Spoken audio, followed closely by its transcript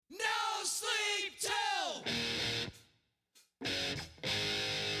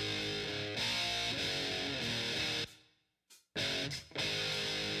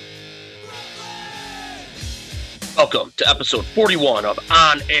Welcome to episode 41 of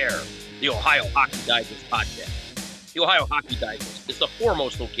On Air, the Ohio Hockey Digest podcast. The Ohio Hockey Digest is the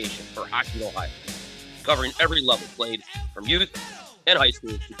foremost location for hockey in Ohio, covering every level played from youth and high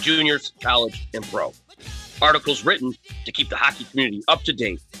school to juniors, college, and pro. Articles written to keep the hockey community up to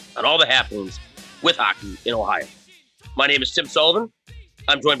date on all the happenings with hockey in Ohio. My name is Tim Sullivan.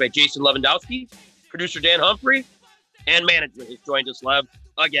 I'm joined by Jason Lewandowski, producer Dan Humphrey, and management has joined us, Lev,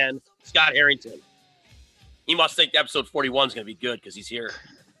 again, Scott Harrington. He must think episode 41 is going to be good because he's here.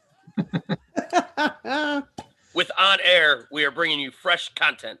 With On Air, we are bringing you fresh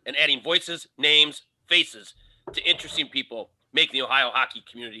content and adding voices, names, faces to interesting people, making the Ohio hockey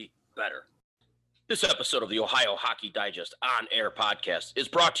community better. This episode of the Ohio Hockey Digest On Air podcast is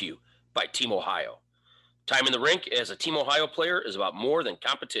brought to you by Team Ohio. Time in the rink as a Team Ohio player is about more than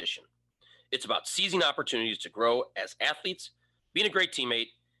competition. It's about seizing opportunities to grow as athletes, being a great teammate,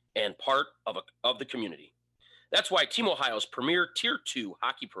 and part of the community. That's why Team Ohio's premier Tier 2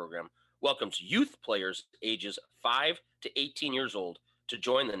 hockey program welcomes youth players ages 5 to 18 years old to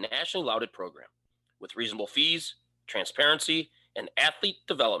join the nationally lauded program. With reasonable fees, transparency, and athlete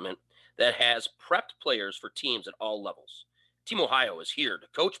development that has prepped players for teams at all levels. Team Ohio is here to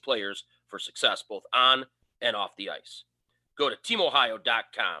coach players for success both on and off the ice. Go to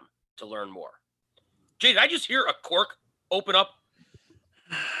teamohio.com to learn more. Jay, did I just hear a cork open up?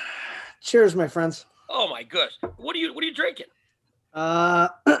 Cheers, my friends. Oh my gosh. What are you drinking?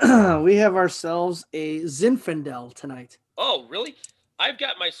 We have ourselves a Zinfandel tonight. Oh, really? I've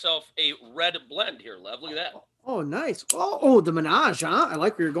got myself a red blend here, Lev. Look at that. Oh, nice. Oh, the Menage, huh? I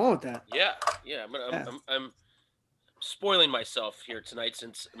like where you're going with that. Yeah. I'm spoiling myself here tonight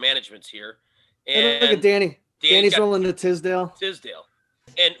since management's here. And look at Danny. Danny's rolling the Tisdale.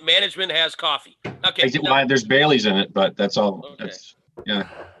 And management has coffee. Okay. There's Bailey's in it, but that's all. Okay. Yeah.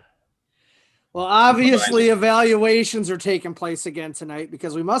 Well, obviously evaluations are taking place again tonight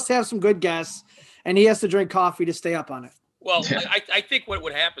because we must have some good guests, and he has to drink coffee to stay up on it. Well, I think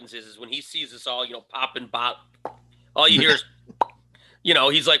what happens is when he sees us all, pop and bop, all you hear is,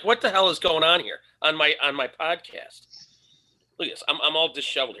 he's like, what the hell is going on here on my podcast? Look at this. I'm all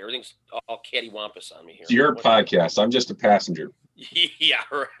disheveled here. Everything's all cattywampus on me here. It's your podcast. I'm just a passenger. Yeah,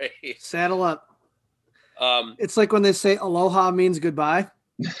 right. Saddle up. It's like when they say aloha means goodbye.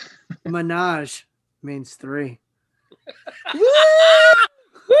 Menage means 3. Woo!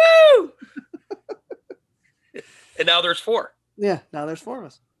 Woo! And now there's 4. Yeah, now there's 4 of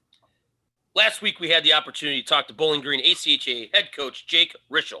us. Last week we had the opportunity to talk to Bowling Green ACHA head coach Jake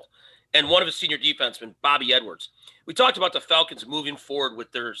Rischel and one of his senior defensemen, Bobby Edwards. We talked about the Falcons moving forward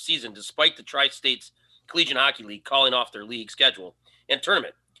with their season despite the Tri-States Collegiate Hockey League calling off their league schedule and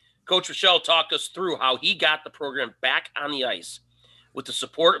tournament. Coach Rischel talked us through how he got the program back on the ice with the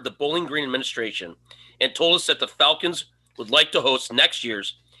support of the Bowling Green administration and told us that the Falcons would like to host next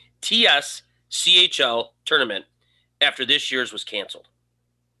year's TSCHL tournament after this year's was canceled.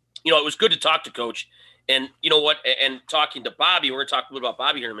 It was good to talk to Coach, and you know what, and talking to Bobby, we're going to talk a little about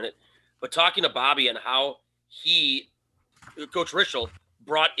Bobby here in a minute, but talking to Bobby and how Coach Rischel,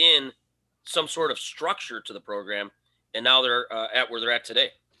 brought in some sort of structure to the program, and now they're at where they're at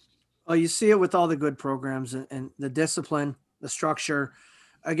today. Oh, you see it with all the good programs and the discipline, the structure.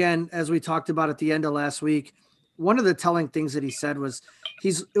 Again, as we talked about at the end of last week, one of the telling things that he said was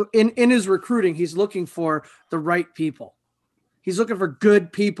he's in his recruiting, he's looking for the right people. He's looking for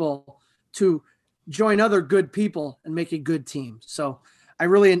good people to join other good people and make a good team. So I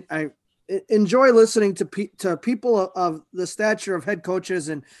enjoy listening to people of the stature of head coaches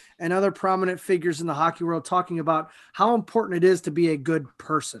and other prominent figures in the hockey world talking about how important it is to be a good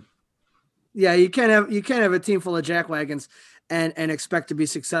person. Yeah, you can't have a team full of jackwagons and expect to be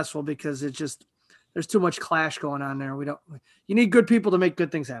successful because there's too much clash going on there. You need good people to make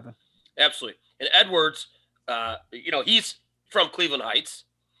good things happen. Absolutely. And Edwards, he's from Cleveland Heights,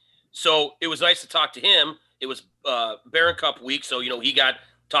 so it was nice to talk to him. It was Barron Cup week, so he got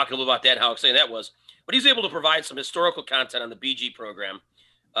talking a little about that, how exciting that was. But he's able to provide some historical content on the BG program.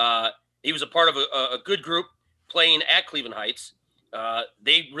 He was a part of a good group playing at Cleveland Heights.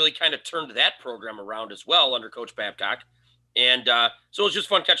 They really kind of turned that program around as well under Coach Babcock. And so it was just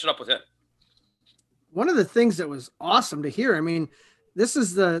fun catching up with him. One of the things that was awesome to hear, I mean, this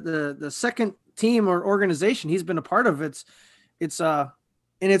is the second team or organization he's been a part of. It's in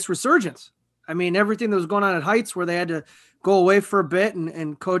its resurgence. I mean, everything that was going on at Heights where they had to go away for a bit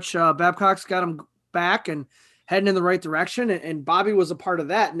and Coach Babcock's got them back and heading in the right direction. And Bobby was a part of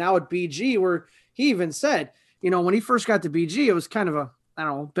that. Now at BG, where he even said, when he first got to BG, it was kind of a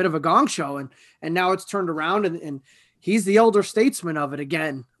bit of a gong show. And now it's turned around and he's the elder statesman of it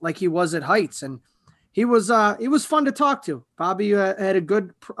again, like he was at Heights. And he was fun to talk to. Bobby had a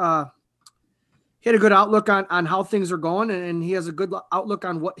good outlook on how things are going, and he has a good outlook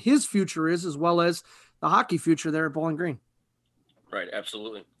on what his future is, as well as the hockey future there at Bowling Green. Right,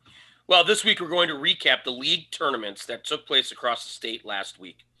 absolutely. Well, this week we're going to recap the league tournaments that took place across the state last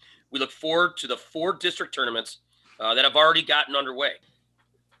week. We look forward to the 4 district tournaments that have already gotten underway.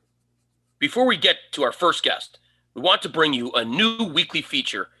 Before we get to our first guest, we want to bring you a new weekly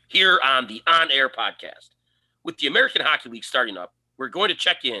feature here on the On Air podcast. With the American Hockey League starting up, we're going to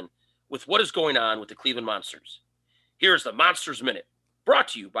check in with what is going on with the Cleveland Monsters. Here's the Monsters Minute, brought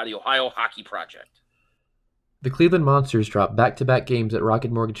to you by the Ohio Hockey Project. The Cleveland Monsters dropped back-to-back games at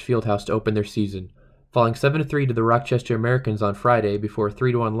Rocket Mortgage Fieldhouse to open their season, falling 7-3 to the Rochester Americans on Friday before a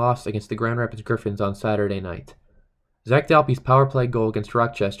 3-1 loss against the Grand Rapids Griffins on Saturday night. Zach Dalpe's power play goal against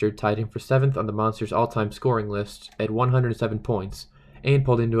Rochester tied him for 7th on the Monsters' all-time scoring list at 107 points, and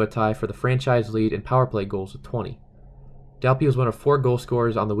pulled into a tie for the franchise lead in power play goals with 20. Dalpe was one of 4 goal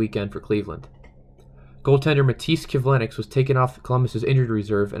scorers on the weekend for Cleveland. Goaltender Matisse Kivlenix was taken off Columbus's injured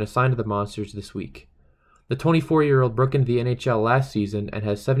reserve and assigned to the Monsters this week. The 24-year-old broke into the NHL last season and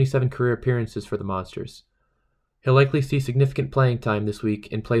has 77 career appearances for the Monsters. He'll likely see significant playing time this week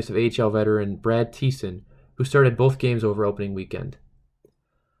in place of AHL veteran Brad Thiessen, who started both games over opening weekend.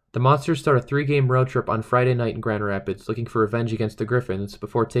 The Monsters start a 3-game road trip on Friday night in Grand Rapids, looking for revenge against the Griffins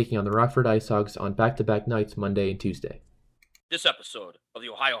before taking on the Rockford IceHogs on back-to-back nights Monday and Tuesday. This episode of the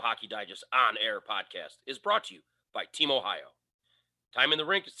Ohio Hockey Digest On Air podcast is brought to you by Team Ohio. Time in the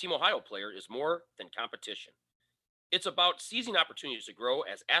rink as Team Ohio player is more than competition. It's about seizing opportunities to grow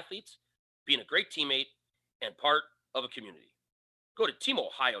as athletes, being a great teammate, and part of a community. Go to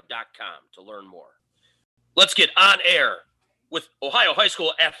teamohio.com to learn more. Let's get on air with Ohio High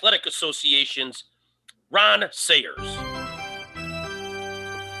School Athletic Association's Ron Sayers.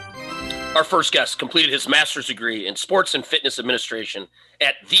 Our first guest completed his master's degree in sports and fitness administration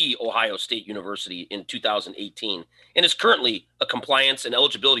at The Ohio State University in 2018 and is currently a compliance and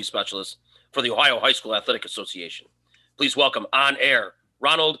eligibility specialist for the Ohio High School Athletic Association. Please welcome on air,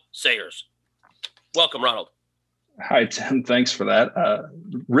 Ronald Sayers. Welcome, Ronald. Hi, Tim. Thanks for that.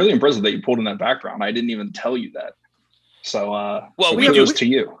 Really impressive that you pulled in that background. I didn't even tell you that. So, kudos to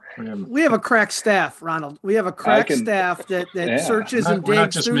you. We have a crack staff, Ronald. We have a crack staff that searches and digs. We're not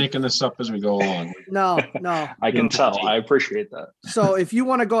just making this up as we go along. No. I can tell. I appreciate that. So if you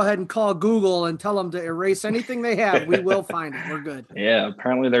want to go ahead and call Google and tell them to erase anything they have, we will find it. We're good. Yeah,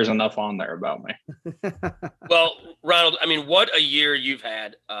 apparently there's enough on there about me. Well, Ronald, I mean, what a year you've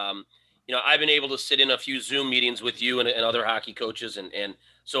had. I've been able to sit in a few Zoom meetings with you and other hockey coaches. And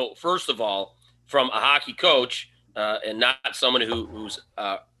so first of all, from a hockey coach, and not someone who's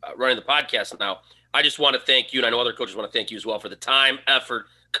running the podcast now, I just want to thank you, and I know other coaches want to thank you as well for the time, effort,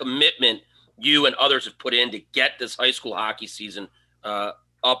 commitment you and others have put in to get this high school hockey season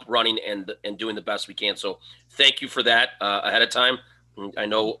up, running, and doing the best we can. So thank you for that ahead of time. I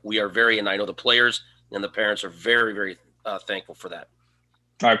know we are and I know the players and the parents are very, very thankful for that.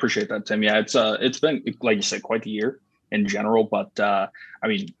 I appreciate that, Tim. Yeah, it's been, like you said, quite the year in general, but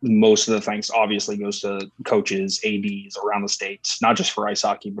most of the thanks obviously goes to coaches, ADs around the states, not just for ice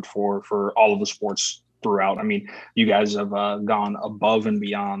hockey, but for all of the sports throughout. I mean, you guys have gone above and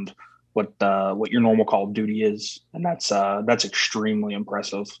beyond what your normal call of duty is, and that's extremely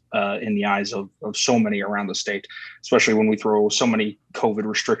impressive in the eyes of so many around the state, especially when we throw so many COVID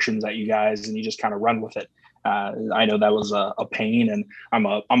restrictions at you guys and you just kind of run with it. I know that was a pain, and I'm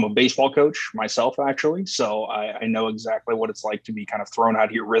a baseball coach myself, actually. So I know exactly what it's like to be kind of thrown out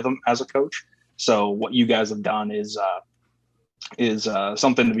of your rhythm as a coach. So what you guys have done is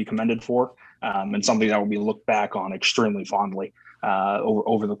something to be commended for, and something that will be looked back on extremely fondly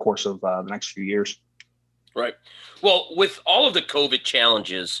over the course of the next few years. Right. Well, with all of the COVID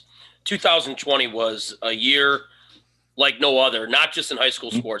challenges, 2020 was a year like no other, not just in high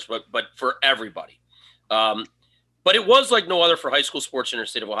school sports, but for everybody. But it was like no other for high school sports in the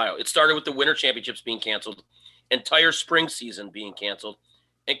state of Ohio. It started with the winter championships being canceled, entire spring season being canceled,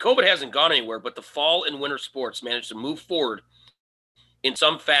 and COVID hasn't gone anywhere, but the fall and winter sports managed to move forward in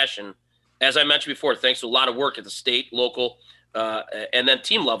some fashion, as I mentioned before, thanks to a lot of work at the state, local, and then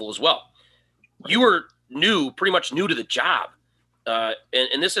team level as well. You were pretty much new to the job,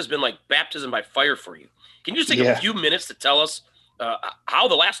 and this has been like baptism by fire for you. Can you just take a few minutes to tell us how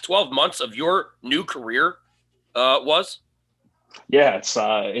the last 12 months of your new career was? Yeah,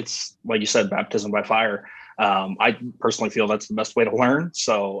 it's like you said, baptism by fire. I personally feel that's the best way to learn.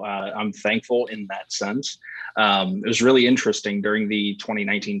 So I'm thankful in that sense. It was really interesting during the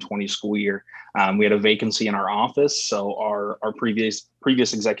 2019-20 school year. We had a vacancy in our office. So our previous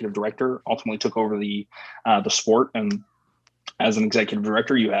executive director ultimately took over the sport. And as an executive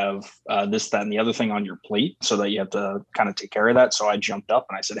director, you have this, that, and the other thing on your plate, so that you have to kind of take care of that. So I jumped up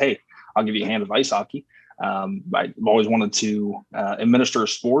and I said, hey, I'll give you a hand of ice hockey. I've always wanted to administer a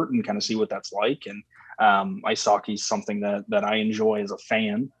sport and kind of see what that's like. And ice hockey is something that I enjoy as a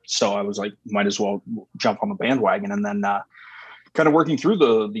fan. So I was like, might as well jump on the bandwagon. And then kind of working through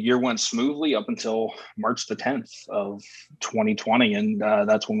the year went smoothly up until March the 10th of 2020. And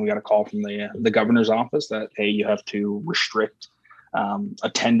that's when we got a call from the governor's office that, hey, you have to restrict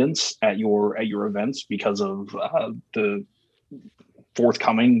attendance at your events because of the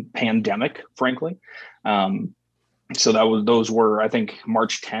forthcoming pandemic, frankly. So those were, I think,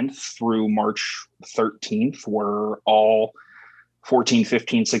 March 10th through March 13th were all 14,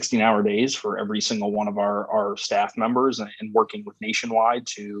 15, 16-hour days for every single one of our staff members, and working with Nationwide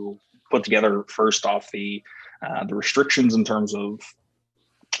to put together, first off, the restrictions in terms of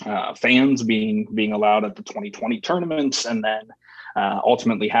fans being allowed at the 2020 tournaments, and then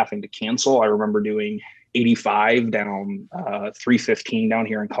ultimately having to cancel. I remember doing 85 down 315 down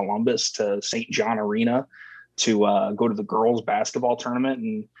here in Columbus to St. John Arena to go to the girls basketball tournament.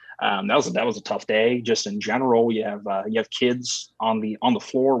 And that was a tough day. Just in general, you have kids on the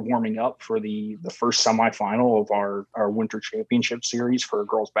floor warming up for the first semifinal of our winter championship series for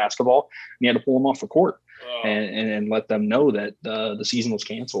girls basketball. And you had to pull them off the court and let them know that the season was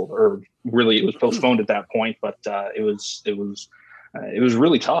canceled, or really it was postponed at that point. But it was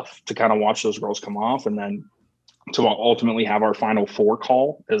really tough to kind of watch those girls come off, and then to ultimately have our Final Four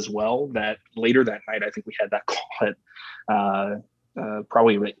call as well. That later that night, I think we had that call at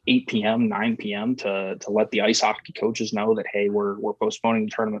probably at 8 p.m., 9 p.m. to let the ice hockey coaches know that, hey, we're postponing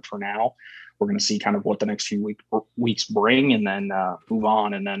the tournament for now. We're going to see kind of what the next few weeks bring, and then move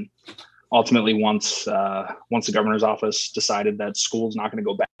on. And then ultimately, once the governor's office decided that school's not going to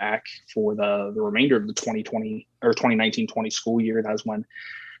go back for the remainder of the 2020 or 2019-20 school year, that's when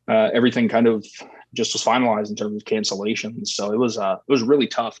everything kind of just was finalized in terms of cancellations. So it was really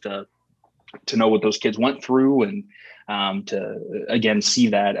tough to know what those kids went through, and to again see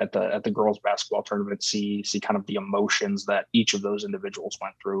that at the girls basketball tournament, see kind of the emotions that each of those individuals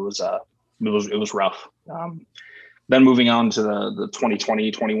went through. It was rough. Then moving on to the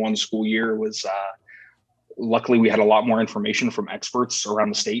 2020-21 school year was luckily we had a lot more information from experts around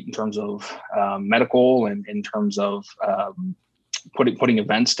the state in terms of medical and in terms of putting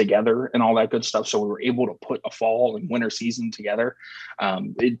events together and all that good stuff. So we were able to put a fall and winter season together.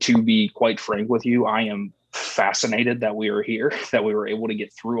 To be quite frank with you, I am fascinated that we are here, that we were able to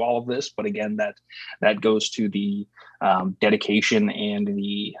get through all of this. But again, that goes to the dedication and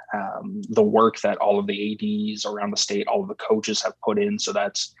the work that all of the ADs around the state, all of the coaches have put in. So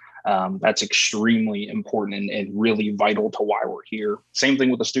that's extremely important and really vital to why we're here. Same thing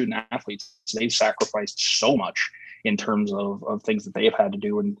with the student athletes. They've sacrificed so much in terms of things that they have had to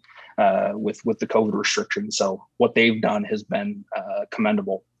do and with the COVID restrictions. So what they've done has been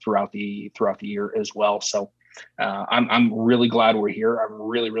commendable throughout the year as well. So I'm really glad we're here. I'm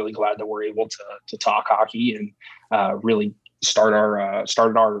really, really glad that we're able to talk hockey and really started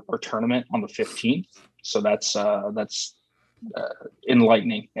our tournament on the 15th. So that's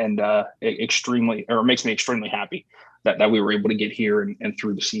enlightening and extremely, or it makes me extremely happy that we were able to get here and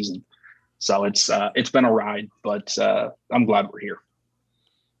through the season. So it's been a ride, but I'm glad we're here.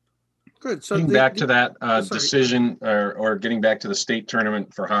 Good. So getting back to that decision, or getting back to the state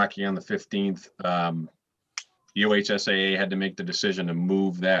tournament for hockey on the 15th, UHSAA had to make the decision to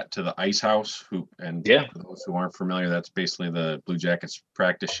move that to the ice house. For those who aren't familiar, that's basically the Blue Jackets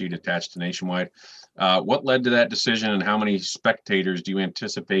practice sheet attached to Nationwide. What led to that decision, and how many spectators do you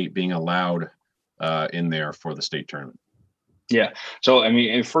anticipate being allowed in there for the state tournament? Yeah. So, I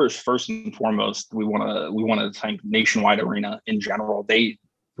mean, first and foremost, we want to thank Nationwide Arena in general. They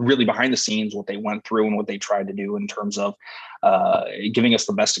really, behind the scenes, what they went through and what they tried to do in terms of giving us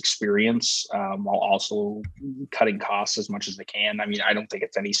the best experience while also cutting costs as much as they can. I mean, I don't think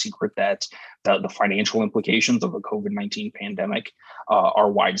it's any secret that the financial implications of the COVID-19 pandemic are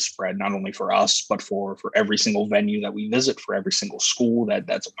widespread, not only for us, but for every single venue that we visit, for every single school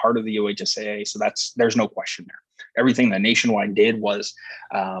that's a part of the UHSAA. So there's no question there. everything that Nationwide did was,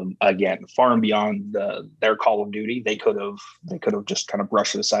 again, far and beyond their call of duty. They could have just kind of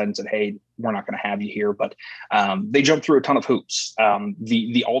brushed it aside and said, "Hey, we're not going to have you here." But they jumped through a ton of hoops.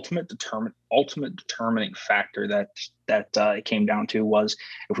 The ultimate determining factor that it came down to was,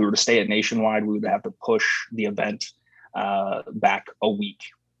 if we were to stay at Nationwide, we would have to push the event back a week.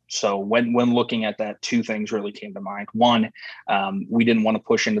 So when looking at that, two things really came to mind. One, we didn't want to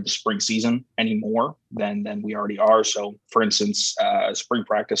push into the spring season any more than we already are. So, for instance, spring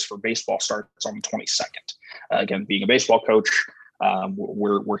practice for baseball starts on the 22nd. Again, being a baseball coach,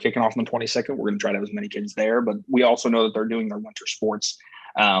 we're kicking off on the 22nd. We're going to try to have as many kids there, but we also know that they're doing their winter sports.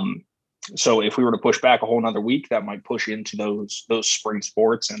 So if we were to push back a whole nother week, that might push into those spring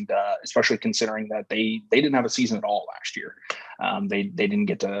sports, and especially considering that they didn't have a season at all last year. They didn't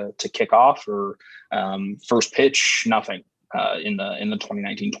get to kick off or first pitch, nothing in the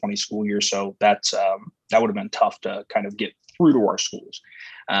 2019-20 school year. So that would have been tough to kind of get through to our schools.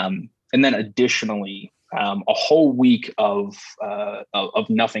 And then additionally, a whole week of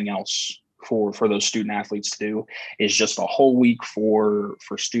nothing else for those student athletes to do is just a whole week for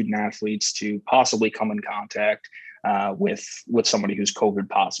student athletes to possibly come in contact with somebody who's COVID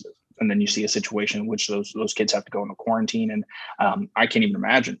positive. And then you see a situation in which those kids have to go into quarantine. And I can't even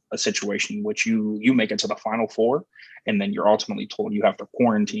imagine a situation in which you make it to the Final Four, and then you're ultimately told you have to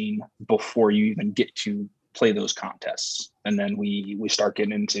quarantine before you even get to play those contests. And then we start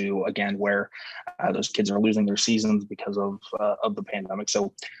getting into, again, where those kids are losing their seasons because of the pandemic.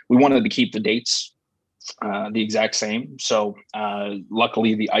 So we wanted to keep the dates the exact same. So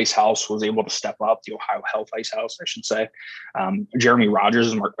luckily the Ice House was able to step up, the Ohio Health Ice House, I should say. Jeremy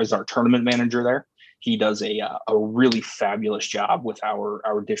Rogers is our tournament manager there. He does a really fabulous job with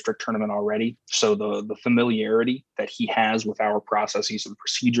our district tournament already. So the familiarity that he has with our processes and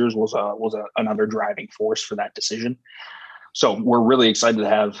procedures was another driving force for that decision. So we're really excited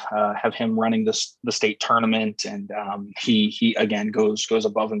to have him running the state tournament, and he again goes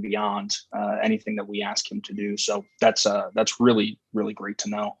above and beyond anything that we ask him to do. So that's really, really great to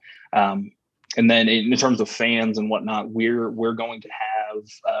know. And then in terms of fans and whatnot, we're going to have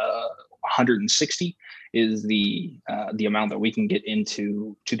 160 is the amount that we can get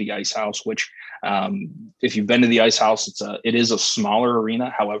into the Ice House. Which, if you've been to the Ice House, it is a smaller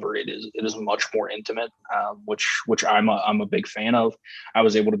arena. However, it is much more intimate, which I'm a big fan of. I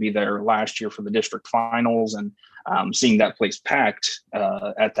was able to be there last year for the district finals, and seeing that place packed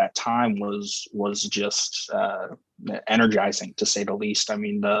at that time was just energizing, to say the least. I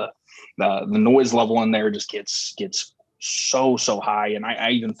mean, the noise level in there just gets so high, and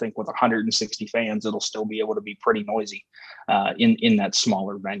I even think with 160 fans, it'll still be able to be pretty noisy in that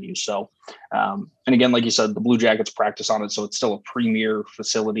smaller venue. So, and again, like you said, the Blue Jackets practice on it, so it's still a premier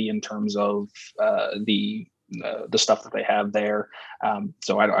facility in terms of the stuff that they have there.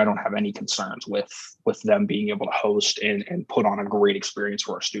 So I don't have any concerns with them being able to host and put on a great experience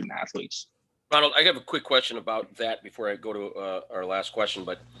for our student athletes. Ronald, I have a quick question about that before I go to our last question,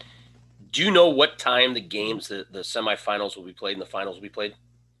 but do you know what time the games, the semifinals will be played and the finals will be played?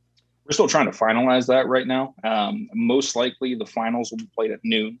 We're still trying to finalize that right now. Most likely the finals will be played at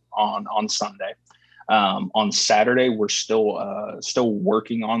noon on Sunday. On Saturday, we're still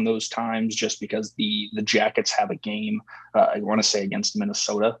working on those times, just because the Jackets have a game, I want to say against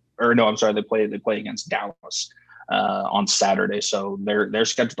Minnesota, or no, I'm sorry, they play against Dallas on Saturday. So they're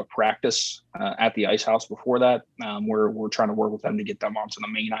scheduled to practice at the Ice House before that. We're trying to work with them to get them onto the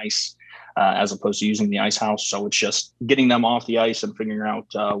main ice as opposed to using the Ice House. So it's just getting them off the ice and figuring out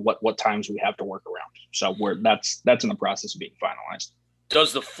what times we have to work around. So that's in the process of being finalized.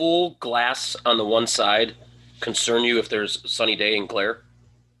 Does the full glass on the one side concern you if there's a sunny day and glare?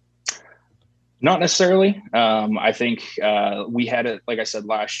 Not necessarily. I think we had it, like I said,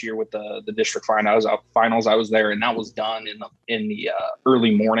 last year with the district finals. I was there, and that was done in the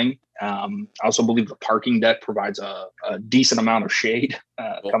early morning. I also believe the parking deck provides a decent amount of shade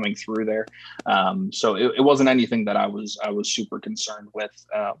coming through there. So it wasn't anything that I was super concerned with.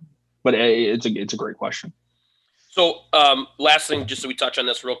 But it's a great question. So last thing, just so we touch on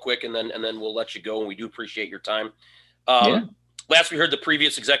this real quick, and then we'll let you go. And we do appreciate your time. Last we heard, the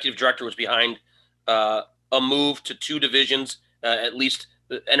previous executive director was behind a move to two divisions, at least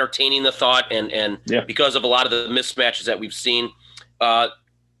entertaining the thought, and because of a lot of the mismatches that we've seen,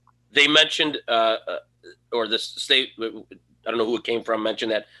 they mentioned, or the state, I don't know who it came from,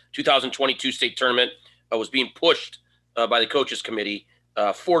 mentioned that 2022 state tournament was being pushed by the coaches committee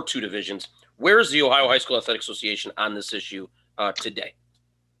for two divisions. Where is the Ohio High School Athletic Association on this issue today?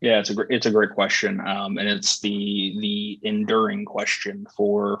 Yeah, it's a great question, and it's the enduring question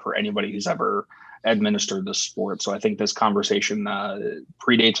for anybody who's ever administered the sport. So I think this conversation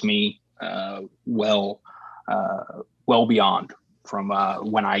predates me well beyond from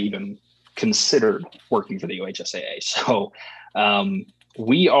when I even considered working for the OHSAA. So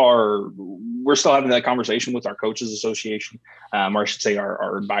we're still having that conversation with our coaches association, or I should say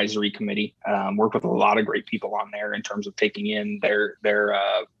our advisory committee. Work with a lot of great people on there in terms of taking in their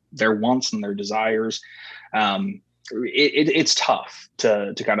wants and their desires. It's tough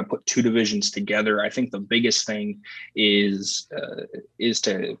to kind of put two divisions together. I think the biggest thing is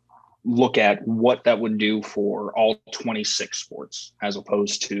to look at what that would do for all 26 sports as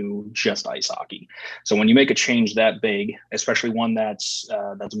opposed to just ice hockey. So when you make a change that big, especially one that's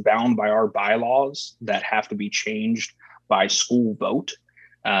bound by our bylaws that have to be changed by school vote,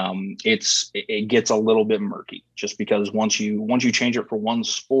 it gets a little bit murky, just because once you change it for one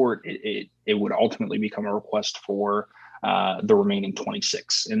sport, it would ultimately become a request for the remaining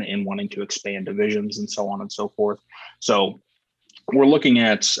 26 in wanting to expand divisions and so on and so forth. So we're looking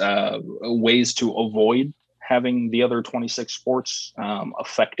at ways to avoid having the other 26 sports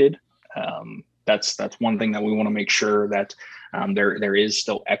affected. That's one thing that we want to make sure that there is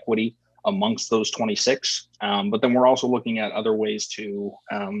still equity amongst those 26. But then we're also looking at other ways to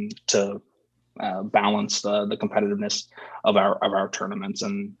balance the competitiveness of our tournaments.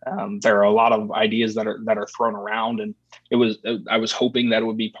 And there are a lot of ideas that are thrown around, and I was hoping that it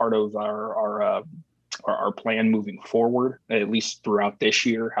would be part of our plan moving forward, at least throughout this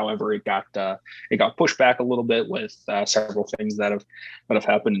year. However, it got pushed back a little bit with several things that have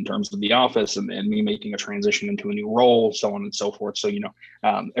happened in terms of the office and me making a transition into a new role, so on and so forth. So,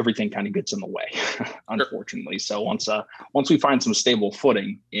 everything kind of gets in the way, unfortunately. So once we find some stable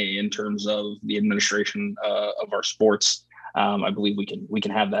footing in terms of the administration of our sports, I believe we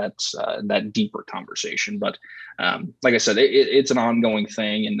can have that deeper conversation. But like I said, it's an ongoing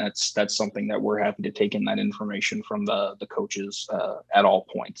thing, and that's something that we're happy to take in that information from the coaches at all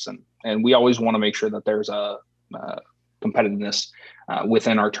points, and we always want to make sure that there's a competitiveness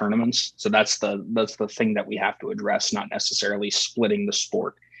within our tournaments. So that's the thing that we have to address, not necessarily splitting the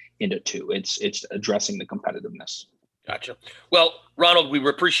sport into two. It's addressing the competitiveness. Gotcha. Well, Ronald, we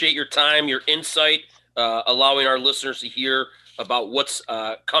appreciate your time, your insight, allowing our listeners to hear about what's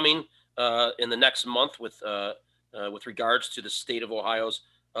coming in the next month with regards to the state of Ohio's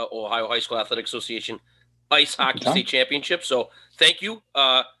Ohio High School Athletic Association Ice Hockey State Championship. So thank you.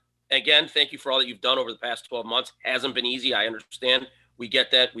 Again, thank you for all that you've done over the past 12 months. Hasn't been easy. I understand. We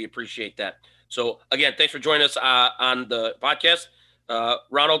get that. We appreciate that. So again, thanks for joining us on the podcast.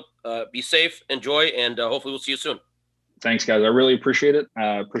 Ronald, be safe, enjoy, and hopefully we'll see you soon. Thanks, guys. I really appreciate it.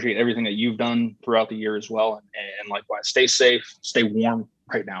 Appreciate everything that you've done throughout the year as well. And likewise, stay safe, stay warm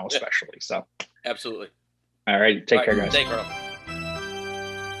right now, especially. So absolutely. All right. Take care, guys. Thank you, Ronald.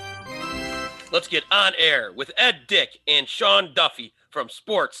 Let's get on air with Ed Dick and Sean Duffy from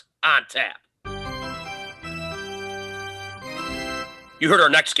Sports on Tap. You heard our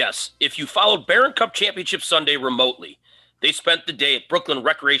next guest. If you followed Barron Cup Championship Sunday remotely, they spent the day at Brooklyn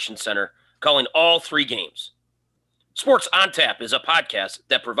Recreation Center calling all 3 games. Sports on Tap is a podcast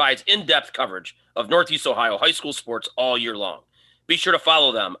that provides in-depth coverage of Northeast Ohio high school sports all year long. Be sure to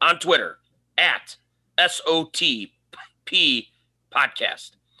follow them on Twitter at SOTP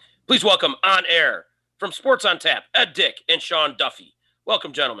Podcast. Please welcome on air from Sports on Tap, Ed Dick and Sean Duffy.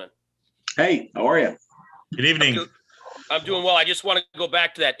 Welcome, gentlemen. Hey, how are you? Good evening. I'm doing well. I just want to go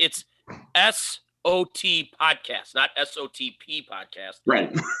back to that. It's SOT Podcast, not SOTP Podcast.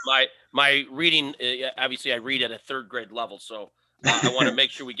 Right. My reading, obviously I read at a 3rd grade level, so I want to make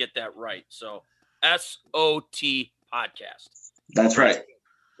sure we get that right. So SOT Podcast. That's right.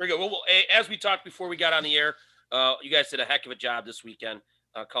 Very good. Well, as we talked before we got on the air, you guys did a heck of a job this weekend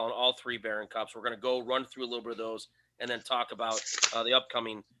calling all 3 Barron Cups. We're going to go run through a little bit of those and then talk about the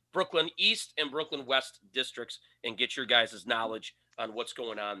upcoming Brooklyn East and Brooklyn West districts and get your guys' knowledge on what's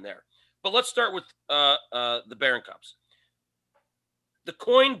going on there. But let's start with the Barron Cups. The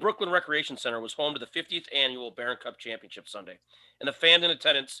Coyne Brooklyn Recreation Center was home to the 50th annual Barron Cup Championship Sunday, and the fans in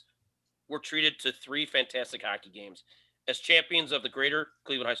attendance were treated to 3 fantastic hockey games as champions of the Greater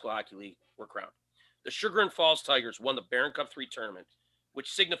Cleveland High School Hockey League were crowned. The Sugar and Falls Tigers won the Barron Cup 3 tournament,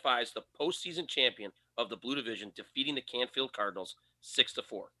 which signifies the postseason champion of the Blue Division, defeating the Canfield Cardinals 6-4.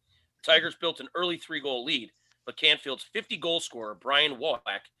 The Tigers built an early 3-goal lead, but Canfield's 50-goal scorer, Brian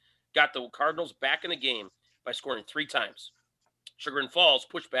Wallach, got the Cardinals back in the game by scoring 3 times. Sugar and Falls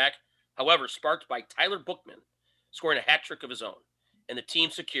pushed back, however, sparked by Tyler Bookman scoring a hat trick of his own, and the team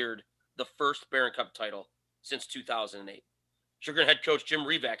secured the first Barron Cup title since 2008. Chagrin head coach Jim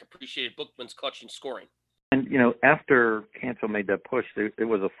Revac appreciated Bookman's clutching scoring. And, after Canfield made that push, it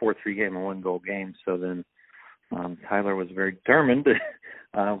was a 4-3 game, a 1-goal game. So then Tyler was very determined.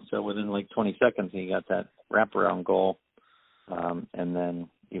 So within like 20 seconds, he got that wraparound goal. And then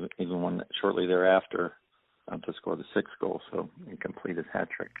even one shortly thereafter to score the 6th goal. So he completed his hat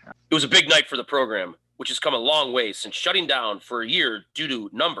trick. It was a big night for the program, which has come a long way since shutting down for a year due to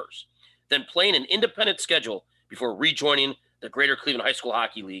numbers, then playing an independent schedule before rejoining the Greater Cleveland High School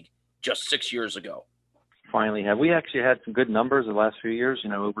Hockey League just 6 years ago. Finally we actually had some good numbers the last few years,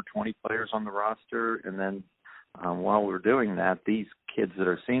 over 20 players on the roster. And then while we were doing that, these kids that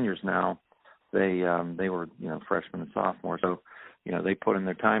are seniors now, they were, freshmen and sophomores. So, they put in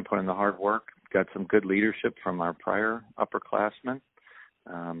their time, put in the hard work, got some good leadership from our prior upperclassmen.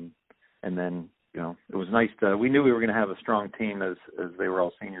 And then, it was nice we knew we were going to have a strong team as they were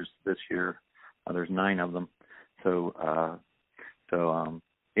all seniors this year. There's 9 of them. So,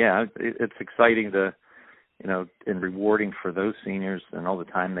 it's exciting to, and rewarding for those seniors and all the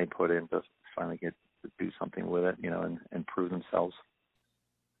time they put in to finally get to do something with it, and prove themselves.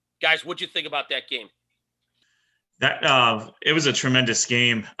 Guys, what'd you think about that game? That it was a tremendous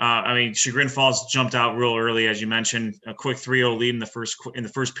game. Chagrin Falls jumped out real early, as you mentioned, a quick 3-0 lead in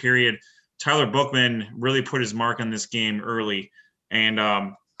the first period. Tyler Bookman really put his mark on this game early, and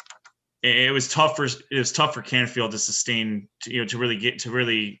it was tough for Canfield to sustain, to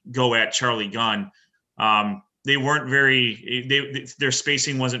really go at Charlie Gunn. They weren't their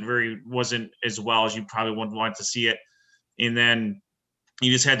spacing wasn't as well as you probably would want to see it. And then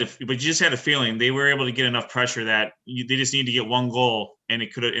you just had a feeling they were able to get enough pressure that they just need to get 1 goal, and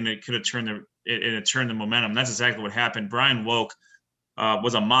it could have turned the momentum. That's exactly what happened. Brian Woke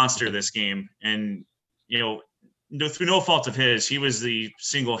was a monster this game, and through no fault of his, he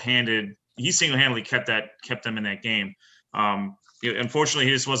single-handedly kept them in that game. Unfortunately,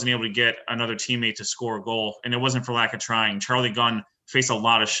 he just wasn't able to get another teammate to score a goal, and it wasn't for lack of trying. Charlie Gunn faced a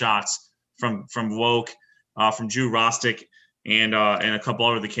lot of shots from Woke, from Drew Rostick, and a couple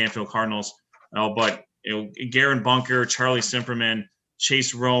other of the Canfield Cardinals. But Garen Bunker, Charlie Simperman,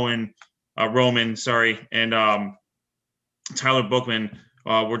 Chase Roman, and Tyler Bookman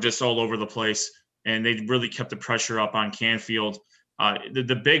were just all over the place, and they really kept the pressure up on Canfield.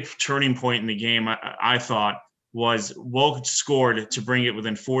 The big turning point in the game, I thought, was Woke scored to bring it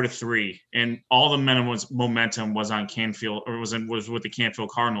within 4-3, and all the momentum was on Canfield, or was with the Canfield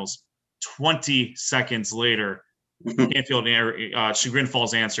Cardinals. 20 seconds later, Canfield, Chagrin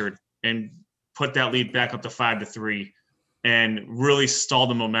Falls answered and put that lead back up to 5-3, and really stalled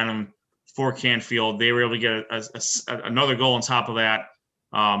the momentum for Canfield. They were able to get another goal on top of that.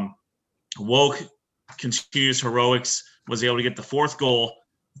 Woke continues heroics, was able to get the 4th goal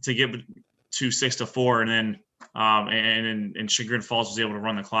to get to 6-4, and then and Chagrin Falls was able to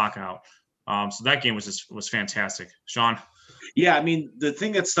run the clock out. So that game was fantastic. Sean? Yeah, the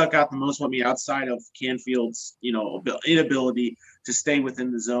thing that stuck out the most with me outside of Canfield's, inability to stay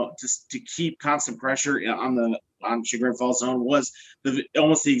within the zone, to keep constant pressure on Chagrin Falls zone, was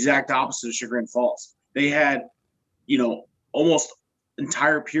almost the exact opposite of Chagrin Falls. They had, almost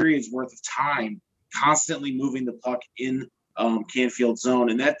entire periods worth of time constantly moving the puck in Canfield zone,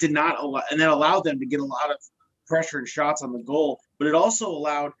 and that did not allow, and that allowed them to get a lot of pressure and shots on the goal. But it also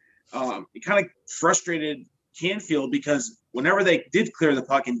allowed, it kind of frustrated Canfield, because whenever they did clear the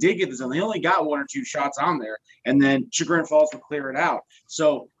puck and did get the zone, they only got 1 or 2 shots on there, and then Chagrin Falls would clear it out.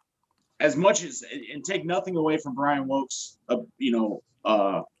 So as much as, and take nothing away from Brian Woke's,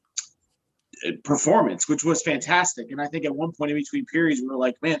 performance, which was fantastic. And I think at one point in between periods, we were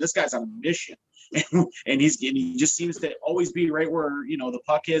like, man, this guy's on a mission. and he just seems to always be right where, the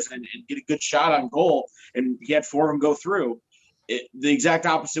puck is, and get a good shot on goal. And he had 4 of them go through. The exact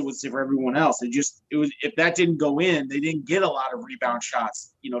opposite was for everyone else. If that didn't go in, they didn't get a lot of rebound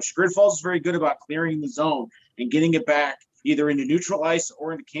shots. Chagrin Falls is very good about clearing the zone and getting it back either into neutral ice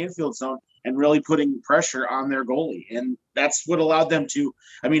or into Canfield zone, and really putting pressure on their goalie. And that's what allowed them to,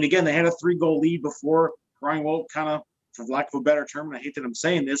 again, they had a 3-goal lead before Brian Woke kind of, for lack of a better term, and I hate that I'm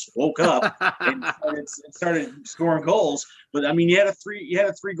saying this, woke up and started scoring goals. But you had a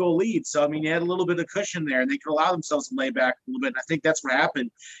 3-goal lead. So, you had a little bit of cushion there, and they could allow themselves to lay back a little bit. And I think that's what happened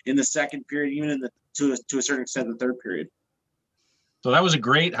in the second period, even to a certain extent, the third period. So that was a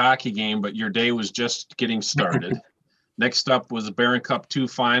great hockey game, but your day was just getting started. Next up was the Barron Cup 2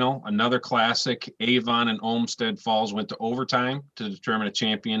 final, another classic. Avon and Olmsted Falls went to overtime to determine a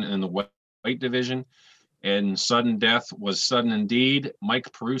champion in the white division. And sudden death was sudden indeed.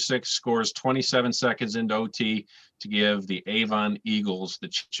 Mike Perusik scores 27 seconds into OT to give the Avon Eagles the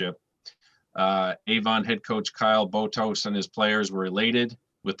chip. Avon head coach Kyle Botos and his players were elated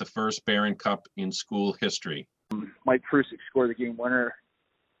with the first Barron Cup in school history. Mike Prusik scored the game winner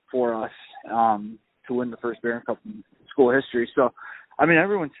for us to win the first Barron Cup in school history. So, I mean,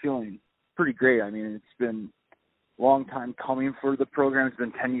 everyone's feeling pretty great. I mean, it's been a long time coming for the program. It's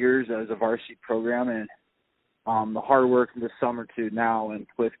been 10 years as a varsity program, and the hard work this summer to now, and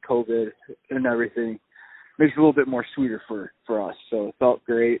with COVID and everything, makes it a little bit more sweeter for us. So it felt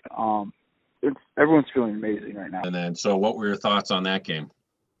great. Everyone's feeling amazing right now. And then, so what were your thoughts on that game?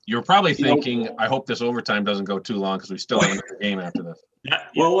 You're probably thinking, I hope this overtime doesn't go too long because we still have another game after this. Yeah.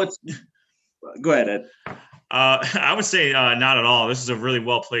 Well, go ahead, Ed. I would say not at all. This is a really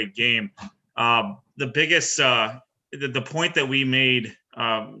well played game. The biggest, the point that we made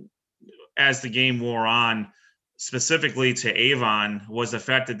as the game wore on, specifically to Avon, was the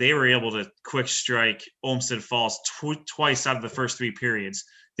fact that they were able to quick strike Olmsted Falls twice out of the first 3 periods.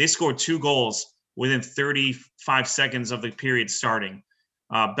 They scored 2 goals within 35 seconds of the period starting.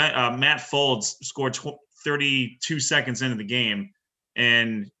 Matt Folds scored 32 seconds into the game,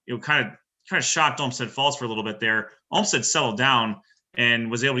 and it kind of shocked Olmsted Falls for a little bit there. Olmsted settled down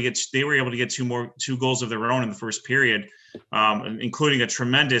and was able to they were able to get 2 goals of their own in the first period, including a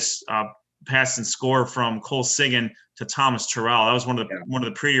tremendous pass and score from Cole Sigan to Thomas Terrell. That was one of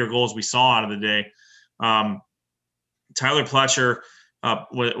the prettier goals we saw out of the day. Tyler Pletcher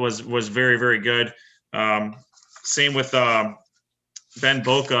was very, very good. Same with Ben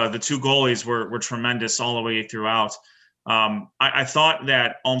Boca. The 2 goalies were tremendous all the way throughout. I thought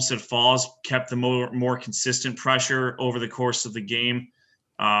that Olmsted Falls kept the more consistent pressure over the course of the game.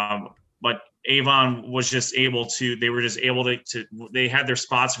 But Avon was just able to, they had their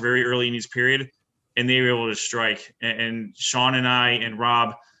spots very early in each period, and they were able to strike. And Sean and I and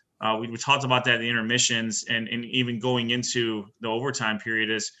Rob, we talked about that in the intermissions and even going into the overtime period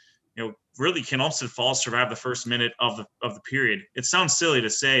is, really, can Olmsted Falls survive the first minute of the period? It sounds silly to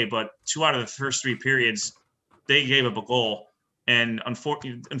say, but 2 out of the first 3 periods, they gave up a goal. And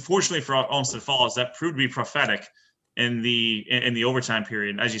unfortunately for Olmsted Falls, that proved to be prophetic in the overtime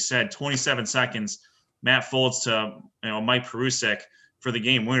period. As you said, 27 seconds, Matt Folds to Mike Perusek for the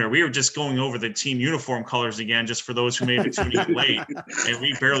game winner. We were just going over the team uniform colors again, just for those who may be tuning in late, and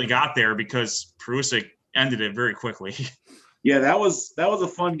we barely got there because Perusek ended it very quickly. Yeah, that was a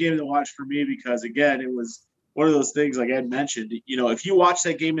fun game to watch for me because, again, it was one of those things like Ed mentioned. If you watch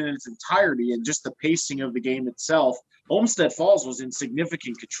that game in its entirety and just the pacing of the game itself, Olmsted Falls was in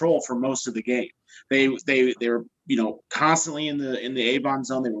significant control for most of the game. They were constantly in the Avon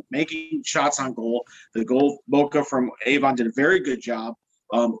zone. They were making shots on goal. The goal Boca from Avon did a very good job,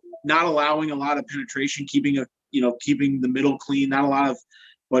 not allowing a lot of penetration, keeping the middle clean. Not a lot of,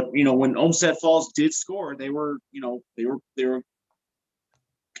 but when Olmsted Falls did score, they were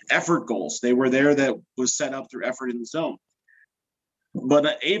effort goals. They were there that was set up through effort in the zone.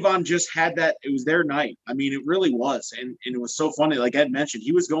 But Avon just had that. It was their night. I mean, it really was. And it was so funny. Like Ed mentioned,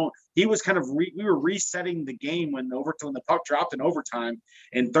 we were resetting the game when the puck dropped in overtime,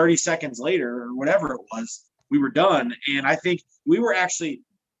 and 30 seconds later or whatever it was, we were done. And I think we were actually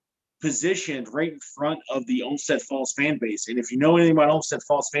positioned right in front of the Olmsted Falls fan base. And if you know anything about Olmsted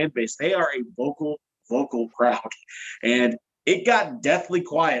Falls fan base, they are a vocal crowd. And it got deathly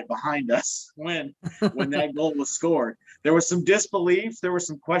quiet behind us when that goal was scored. There was some disbelief. There was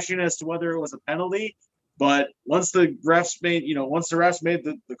some question as to whether it was a penalty. But once the refs made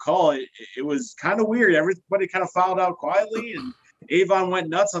the call, it was kind of weird. Everybody kind of filed out quietly, and Avon went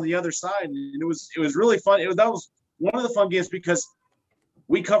nuts on the other side. And it was really fun. That was one of the fun games because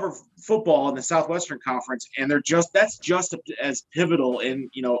we cover football in the Southwestern Conference, and that's just as pivotal in,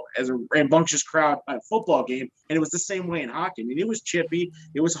 as a rambunctious crowd at a football game. And it was the same way in hockey. I mean, it was chippy,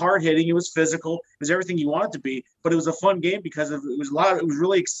 it was hard hitting, it was physical, it was everything you want it to be. But it was a fun game because it was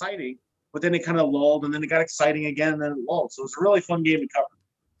really exciting. But then it kind of lulled, and then it got exciting again, and then it lulled. So it was a really fun game to cover.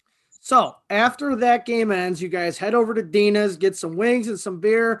 So after that game ends, you guys head over to Dina's, get some wings and some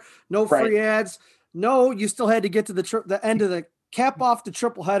beer. No free ads. No, you still had to get to the end of the cap off the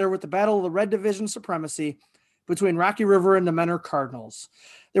triple header with the Battle of the Red Division supremacy between Rocky River and the Menor Cardinals.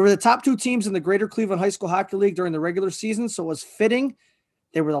 They were the top 2 teams in the Greater Cleveland High School Hockey League during the regular season, so it was fitting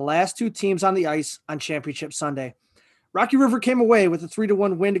they were the last 2 teams on the ice on Championship Sunday. Rocky River came away with a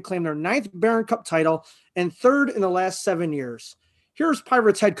 3-1 win to claim their 9th Barron Cup title and 3rd in the last 7 years. Here's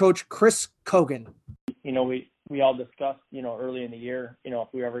Pirates head coach Chris Kogan. We all discussed, early in the year, if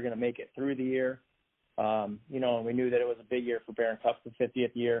we were ever going to make it through the year. And we knew that it was a big year for Barron Cup, the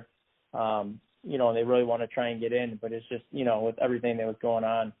 50th year. And they really want to try and get in, but it's just, with everything that was going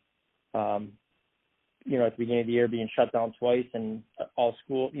on, at the beginning of the year being shut down twice and all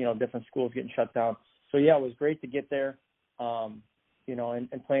different schools getting shut down. So yeah, it was great to get there, and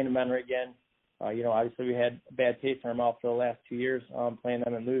playing the Mentor again. Obviously we had a bad taste in our mouth for the last 2 years, playing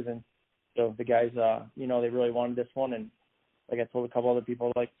them and losing. So the guys, they really wanted this one. And like I told a couple other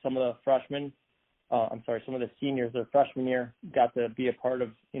people, like some of the seniors their freshman year got to be a part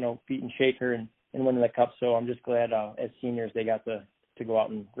of, beating Shaker and winning the cup. So I'm just glad as seniors they got to go out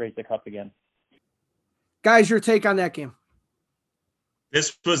and raise the cup again. Guys, your take on that game?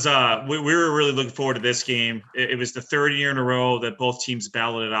 This was we were really looking forward to this game. It was the third year in a row that both teams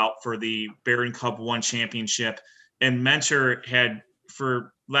battled it out for the Barron Cup 1 championship, and Mentor had,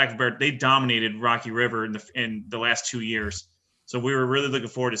 for lack of a better, they dominated Rocky River in the last 2 years. So we were really looking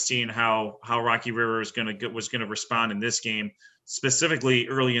forward to seeing how Rocky River was going to respond in this game, specifically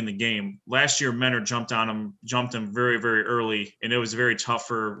early in the game. Last year, Mentor jumped them very, very early, and it was very tough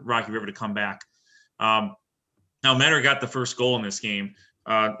for Rocky River to come back. Now Mentor got the first goal in this game.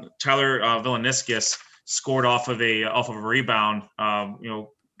 Tyler Vilaniskis scored off of a rebound.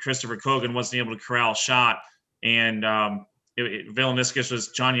 Christopher Kogan wasn't able to corral a shot, and Vilaniskis was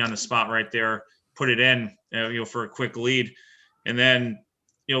Johnny on the spot right there, put it in, for a quick lead. And then,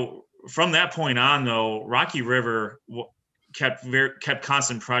 from that point on, though, Rocky River kept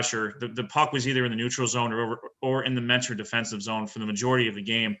constant pressure. The puck was either in the neutral zone or in the Mentor defensive zone for the majority of the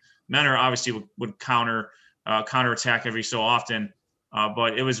game. Mentor obviously would counterattack every so often,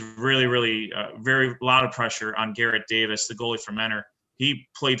 but it was really, really very lot of pressure on Garrett Davis, the goalie for Mentor. He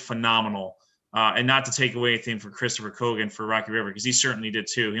played phenomenal, and not to take away anything for Christopher Kogan for Rocky River, because he certainly did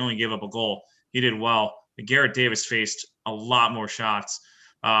too. He only gave up a goal. He did well. But Garrett Davis faced a lot more shots.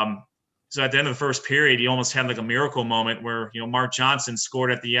 So at the end of the first period, he almost had like a miracle moment where Mark Johnson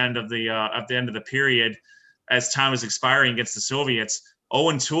scored at the end of the period as time was expiring against the Soviets.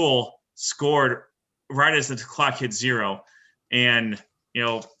 Owen Toole scored right as the clock hit 0, and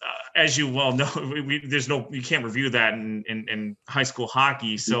as you well know, you can't review that in high school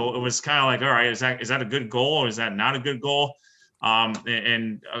hockey. So it was kind of like, all right, is that a good goal or is that not a good goal? A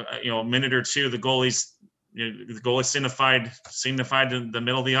minute or two, the goalie signified the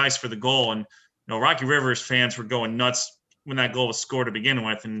middle of the ice for the goal, and Rocky River's fans were going nuts when that goal was scored to begin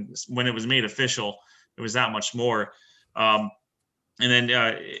with, and when it was made official, it was that much more. And then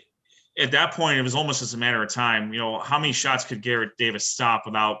at that point, it was almost just a matter of time. How many shots could Garrett Davis stop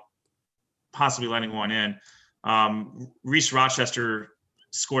without possibly letting one in? Reese Rochester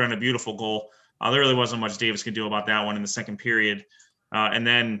scored on a beautiful goal. There really wasn't much Davis could do about that one in the second period. And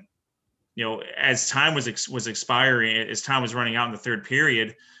then, as time was expiring, as time was running out in the third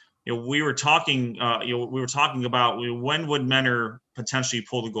period, we were talking about when would Mentor potentially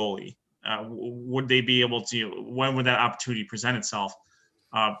pull the goalie? Would they be able to? When would that opportunity present itself?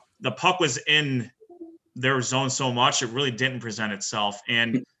 The puck was in their zone so much, it really didn't present itself.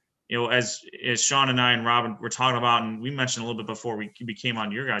 And, as Sean and I and Robin were talking about, and we mentioned a little bit before we came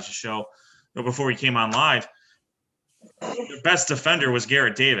on your guys' show, before we came on live, the best defender was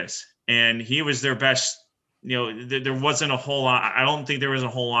Garrett Davis, and he was their best. There wasn't a whole lot. I don't think there was a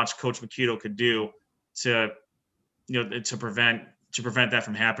whole lot Coach Makito could do to prevent that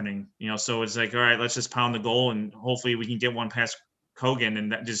from happening. So it's like, all right, let's just pound the goal, and hopefully we can get one past Kogan,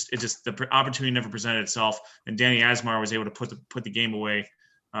 and the opportunity never presented itself, and Danny Asmar was able to put the game away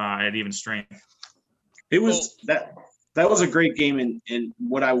at even strength. It was that was a great game, and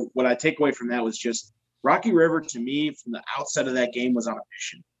what I take away from that was just Rocky River, to me, from the outset of that game, was on a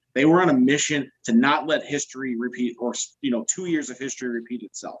mission. They were on a mission to not let history repeat, or 2 years of history repeat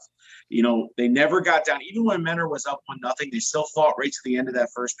itself. They never got down, even when Mentor was up 1-0. They still fought right to the end of that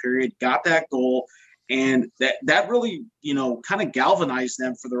first period, got that goal. And that really, kind of galvanized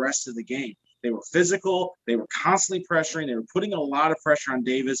them for the rest of the game. They were physical. They were constantly pressuring. They were putting a lot of pressure on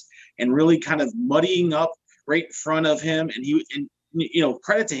Davis and really kind of muddying up right in front of him. And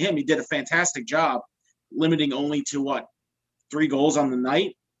credit to him, he did a fantastic job, limiting only to 3 goals on the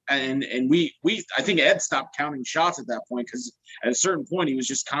night. And I think Ed stopped counting shots at that point, because at a certain point he was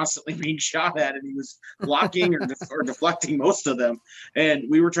just constantly being shot at, and he was blocking or deflecting most of them. And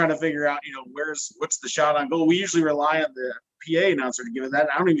we were trying to figure out, what's the shot on goal. We usually rely on the PA announcer to give it that.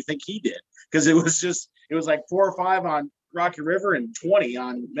 I don't even think he did, because it was like 4 or 5 on Rocky River and 20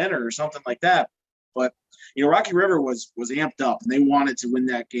 on Mentor or something like that. But Rocky River was amped up, and they wanted to win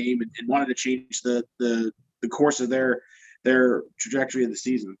that game and wanted to change the course of their trajectory of the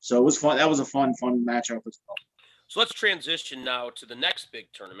season. So it was fun. That was a fun matchup as well. So let's transition now to the next big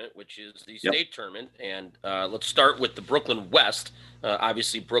tournament, which is the state tournament. And let's start with the Brooklyn West.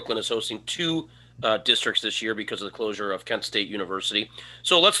 Obviously, Brooklyn is hosting 2 districts this year because of the closure of Kent State University.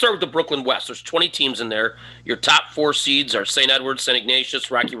 So let's start with the Brooklyn West. There's 20 teams in there. Your top 4 seeds are St. Edward's, St.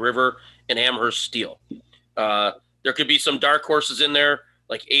 Ignatius, Rocky River, and Amherst Steel. There could be some dark horses in there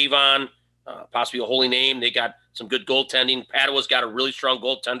like Avon, possibly a Holy Name. They got some good goaltending. Padua got a really strong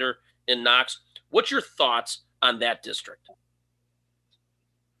goaltender in Knox. What's your thoughts on that district?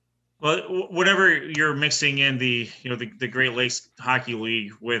 Well, whenever you're mixing in the Great Lakes Hockey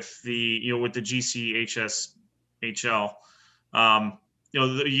League with the GCHSHL,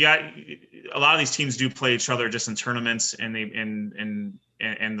 you got a lot of these teams do play each other just in tournaments and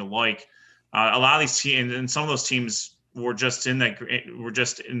the like. A lot of these teams and some of those teams were just in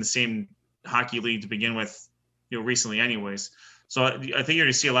the same hockey league to begin with, recently anyways. So I think you're going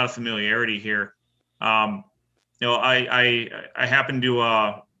to see a lot of familiarity here. I happen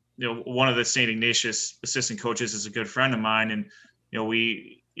to one of the St. Ignatius assistant coaches is a good friend of mine, and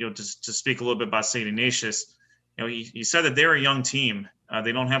to speak a little bit about St. Ignatius, he said that they're a young team.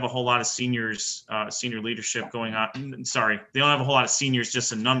 They don't have a whole lot of seniors, senior leadership going on. Sorry, they don't have a whole lot of seniors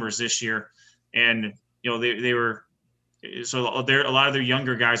just in numbers this year, and they were so a lot of their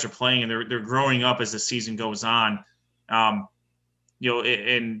younger guys are playing, and they're growing up as the season goes on. And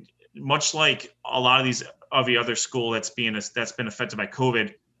much like a lot of the other school that's been affected by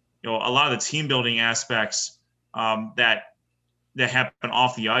COVID. A lot of the team building aspects that happen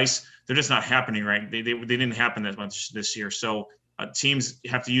off the ice, they're just not happening right. They didn't happen that much this year. So teams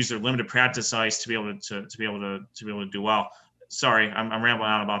have to use their limited practice ice to be able to do well. Sorry, I'm rambling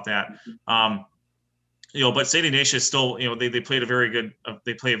on about that. But St. Ignatius still, they play a very good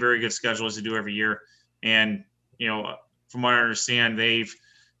schedule as they do every year. And from what I understand, they've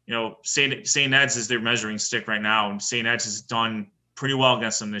St. Ed's is their measuring stick right now, and St. Ed's has done pretty well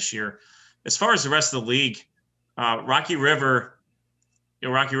against them this year. As far as the rest of the league, Rocky River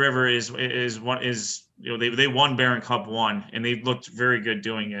is they won Barron Cup 1, and they've looked very good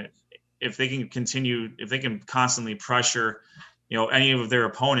doing it. If they can constantly pressure, any of their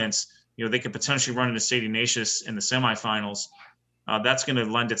opponents, they could potentially run into St. Ignatius in the semifinals. That's going to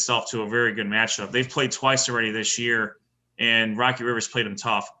lend itself to a very good matchup. They've played twice already this year, and Rocky River's played them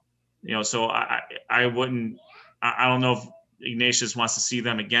tough. So I don't know if Ignatius wants to see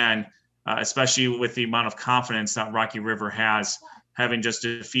them again, especially with the amount of confidence that Rocky River has, having just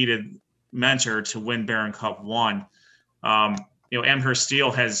defeated Mentor to win Barron Cup 1. Amherst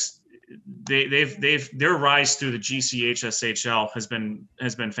Steel their rise through the GCHSHL has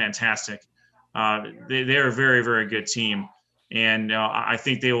been fantastic. They're a very, very good team, and I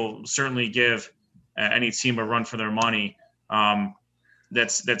think they will certainly give any team a run for their money.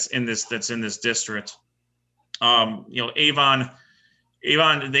 That's in this district. Avon,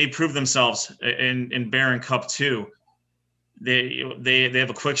 they proved themselves in Barron Cup 2. They have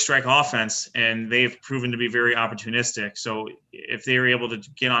a quick strike offense, and they've proven to be very opportunistic. So if they were able to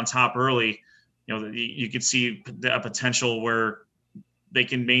get on top early, you could see a potential where they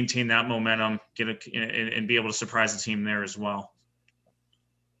can maintain that momentum, and be able to surprise the team there as well.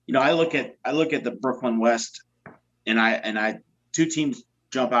 I look at the Brooklyn West, and I two teams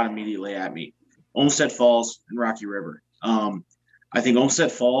jump out immediately at me: Olmsted Falls and Rocky River. I think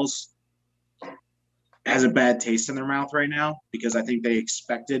Olmsted Falls has a bad taste in their mouth right now because I think they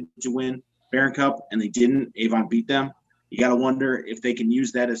expected to win Barron Cup and they didn't. Avon beat them. You got to wonder if they can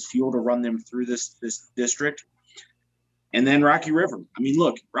use that as fuel to run them through this district. And then Rocky River. I mean,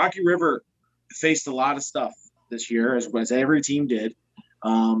 look, Rocky River faced a lot of stuff this year, as every team did.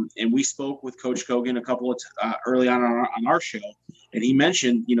 And we spoke with Coach Kogan a couple of early on our show, and he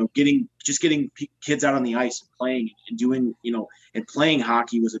mentioned, getting kids out on the ice and playing and doing, and playing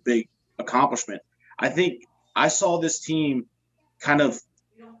hockey was a big accomplishment. I think I saw this team kind of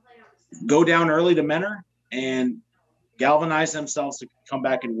go down early to Mentor and galvanize themselves to come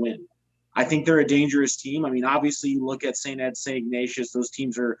back and win. I think they're a dangerous team. I mean, obviously, you look at St. Ed, St. Ignatius; those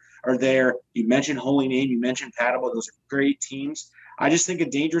teams are there. You mentioned Holy Name, you mentioned Padua; those are great teams. I just think a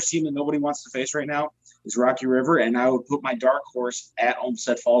dangerous team that nobody wants to face right now is Rocky River, and I would put my dark horse at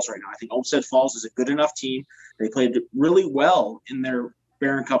Olmsted Falls right now. I think Olmsted Falls is a good enough team. They played really well in their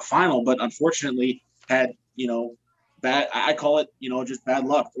Barron Cup final, but unfortunately had, bad, I call it, just bad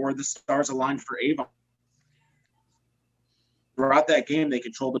luck, or the stars aligned for Avon. Throughout that game, they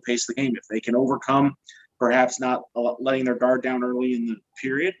controlled the pace of the game. If they can overcome perhaps not letting their guard down early in the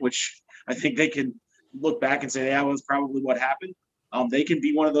period, which I think they can look back and say, that was probably what happened. They can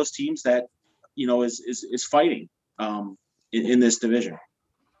be one of those teams that, is fighting in this division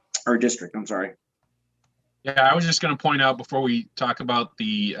or district. I'm sorry. Yeah, I was just going to point out before we talk about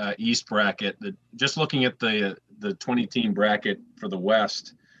the East bracket that just looking at the 20-team bracket for the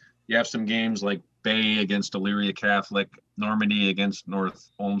West, you have some games like Bay against Elyria Catholic, Normandy against North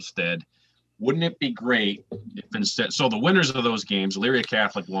Olmsted. Wouldn't it be great if instead, so the winners of those games, Elyria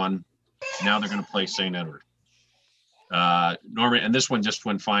Catholic won, now they're going to play St. Edward. Normandy, and this one just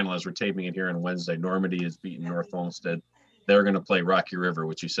went final as we're taping it here on Wednesday. Normandy has beaten North Olmsted. They're going to play Rocky River,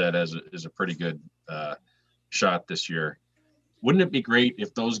 which you said is a pretty good shot this year. Wouldn't it be great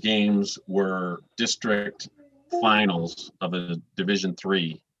if those games were district finals of a Division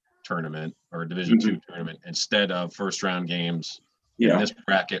III tournament or a Division II tournament instead of first round games in this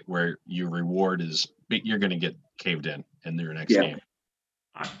bracket where your reward is you're going to get caved in your next game?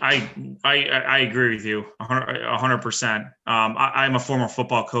 I agree with you 100%. I'm a former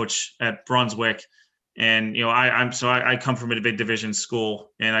football coach at Brunswick, and I come from a big division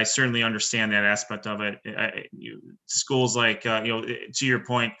school, and I certainly understand that aspect of it. Schools like to your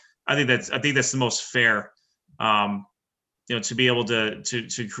point, I think that's the most fair. To be able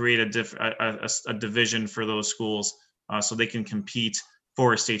to create a division for those schools, so they can compete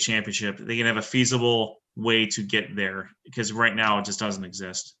for a state championship. They can have a feasible way to get there, because right now it just doesn't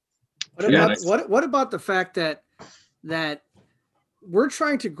exist. What about the fact that we're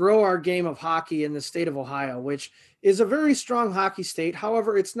trying to grow our game of hockey in the state of Ohio, which is a very strong hockey state.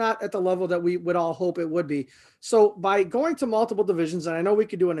 However, it's not at the level that we would all hope it would be. So by going to multiple divisions, and I know we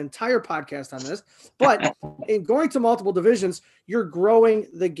could do an entire podcast on this, but in going to multiple divisions, you're growing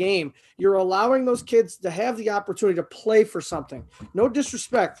the game. You're allowing those kids to have the opportunity to play for something. No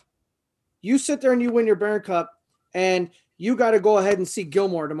disrespect. You sit there and you win your Barron Cup, and you got to go ahead and see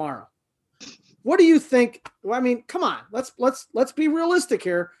Gilmore tomorrow. What do you think? Well, I mean, come on, let's be realistic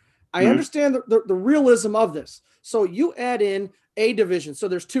here. I understand the realism of this. So you add in a division. So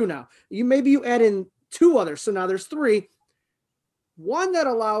there's two now. You add in two others. So now there's three. One that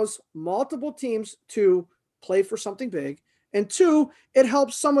allows multiple teams to play for something big. And two, it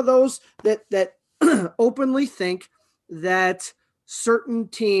helps some of those that openly think that certain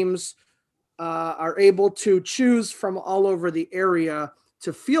teams are able to choose from all over the area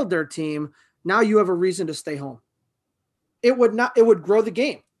to field their team. Now you have a reason to stay home. It would grow the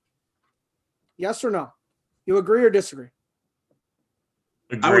game. Yes or no? You agree or disagree?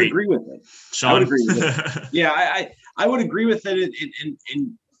 I would agree with it. Sean? I would agree with it. Yeah, I would agree with it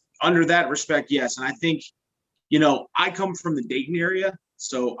in under that respect, yes. And I think, I come from the Dayton area,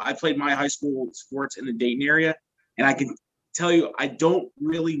 so I played my high school sports in the Dayton area, and I can tell you, I don't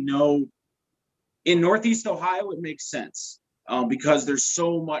really know. In Northeast Ohio, it makes sense. Because there's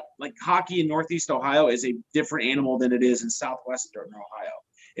so much, like, hockey in Northeast Ohio is a different animal than it is in Southwestern Ohio.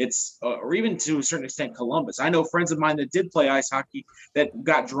 It's, or even to a certain extent, Columbus. I know friends of mine that did play ice hockey that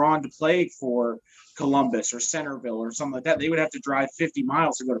got drawn to play for Columbus or Centerville or something like that. They would have to drive 50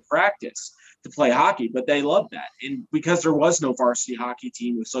 miles to go to practice to play hockey, but they loved that. And because there was no varsity hockey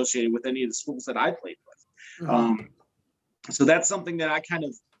team associated with any of the schools that I played with. So that's something that I kind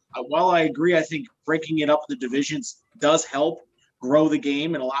of, while I agree, I think breaking it up in the divisions does help grow the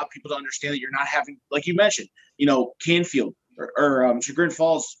game and allow people to understand that you're not having, like you mentioned, Canfield or Chagrin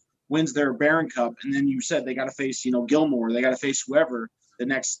Falls wins their Barron Cup, and then you said they got to face, Gilmore, they got to face whoever the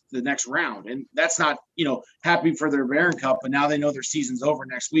next round, and that's not, happy for their Barron Cup, but now they know their season's over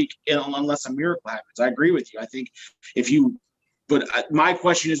next week, unless a miracle happens. I agree with you. I think but my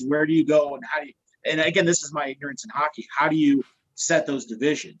question is, where do you go and how do you? And again, this is my ignorance in hockey. How do you set those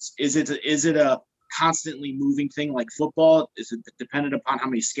divisions? Is it a constantly moving thing like football? Is it dependent upon how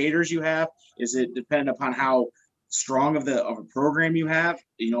many skaters you have? Is it dependent upon how strong of a program you have?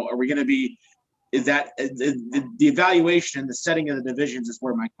 Are we going to be? Is that the evaluation and the setting of the divisions is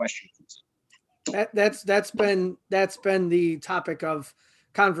where my question comes in. That's been the topic of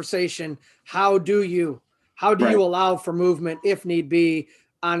conversation. How do you allow for movement if need be,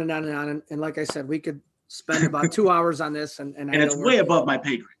 on and on and on? And like I said, we could spend about 2 hours on this, and it's way above my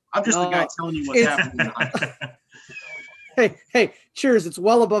pay grade. I'm just the guy telling you what's happening. Hey, cheers! It's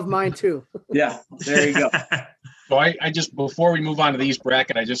well above mine too. Yeah, there you go. So I just, before we move on to the East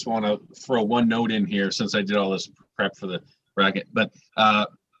bracket, I just want to throw one note in here since I did all this prep for the bracket. But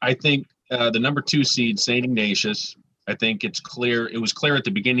I think the number 2 seed, St. Ignatius, I think it's clear. It was clear at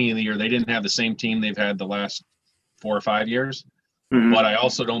the beginning of the year they didn't have the same team they've had the last 4 or 5 years. Mm-hmm. But I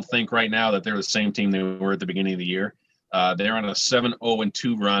also don't think right now that they're the same team they were at the beginning of the year. They're on a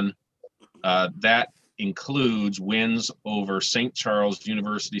 7-0-2 run. That includes wins over St. Charles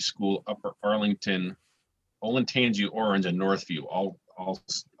University School, Upper Arlington, Olentangy Orange, and Northview, all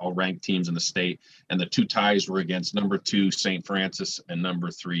ranked teams in the state. And the 2 ties were against number 2 St. Francis and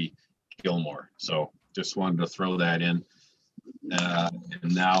number 3 Gilmore. So just wanted to throw that in.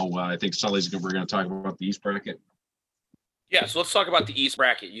 And now I think Sully's we're going to talk about the East bracket. Yeah, so let's talk about the East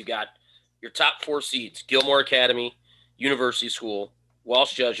bracket. You got your top 4 seeds: Gilmore Academy, University School,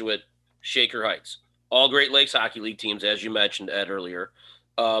 Walsh Jesuit, Shaker Heights. All Great Lakes Hockey League teams, as you mentioned, Ed, earlier.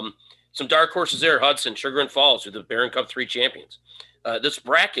 Some dark horses there: Hudson, Sugar and Falls, who are the Barron Cup 3 champions. This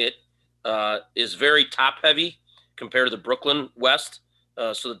bracket is very top-heavy compared to the Brooklyn West.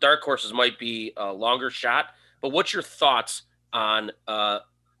 So the dark horses might be a longer shot. But what's your thoughts on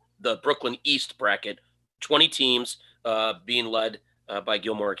the Brooklyn East bracket? 20 teams being led by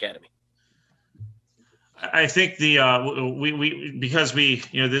Gilmore Academy. I think we because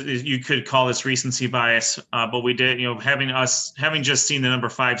you could call this recency bias, but we did, having just seen the number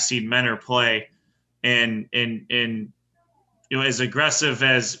 5 seed Mentor play, and as aggressive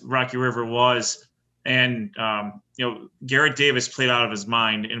as Rocky River was, and Garrett Davis played out of his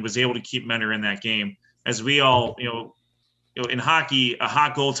mind and was able to keep Mentor in that game. As we all, in hockey, a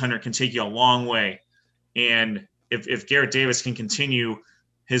hot goaltender can take you a long way, and if Garrett Davis can continue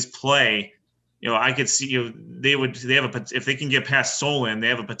his play, I could see if they can get past Solon, they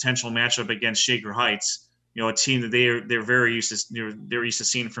have a potential matchup against Shaker Heights, a team that they're very used to. They're used to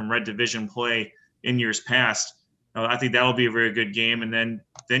seeing from Red Division play in years past. I think that'll be a very good game, and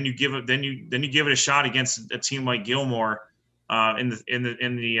then you give it a shot against a team like Gilmore in the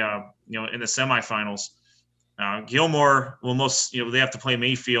semifinals. Gilmore will they have to play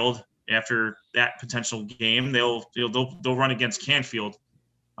Mayfield after that potential game. They'll run against Canfield.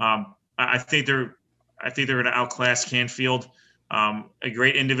 I think they're going to outclass Canfield. A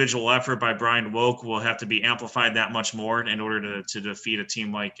great individual effort by Brian Woke will have to be amplified that much more in order to defeat a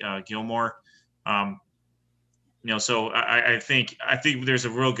team like Gilmore. So I think there's a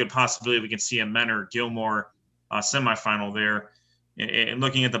real good possibility we can see a Mentor Gilmore semifinal there. And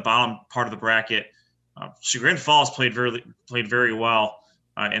looking at the bottom part of the bracket, Chagrin Falls played very well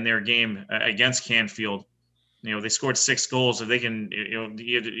in their game against Canfield. They scored 6 goals. If they can,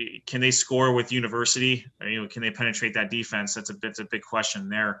 can they score with University? Can they penetrate that defense? That's a big question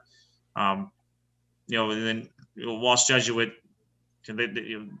there. And then Walsh Jesuit,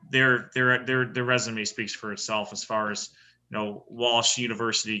 their resume speaks for itself as far as Walsh,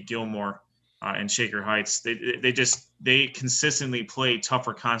 University, Gilmore, and Shaker Heights. They consistently play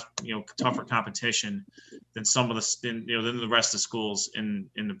tougher competition than some of than the rest of the schools in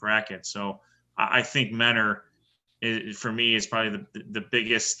the bracket. So I think Mentor, for me, is probably the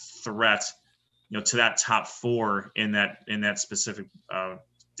biggest threat, to that top 4 in that specific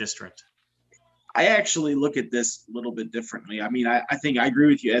district. I actually look at this a little bit differently. I mean, I think I agree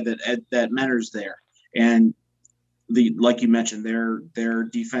with you, Ed, that Mentor's there, and like you mentioned, their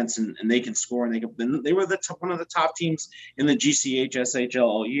defense and they can score, and they were one of the top teams in the GCH SHL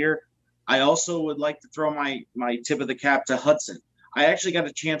all year. I also would like to throw my tip of the cap to Hudson. I actually got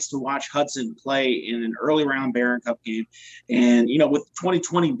a chance to watch Hudson play in an early round Barron Cup game. And, with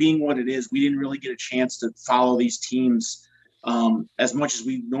 2020 being what it is, we didn't really get a chance to follow these teams as much as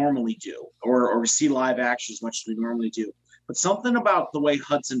we normally do, or see live action as much as we normally do. But something about the way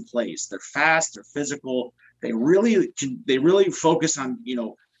Hudson plays, they're fast, they're physical. They really focus on,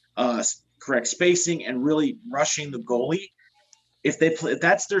 correct spacing and really rushing the goalie. If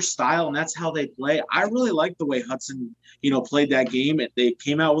that's their style and that's how they play, I really like the way Hudson, played that game. They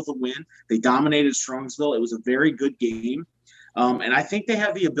came out with a win. They dominated Strongsville. It was a very good game. And I think they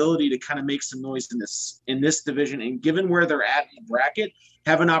have the ability to kind of make some noise in this division. And given where they're at in the bracket,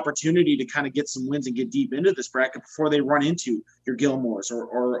 have an opportunity to kind of get some wins and get deep into this bracket before they run into your Gilmores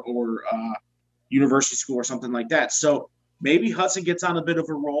or University School or something like that. So maybe Hudson gets on a bit of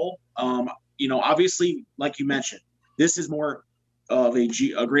a roll. Obviously, like you mentioned, this is more of a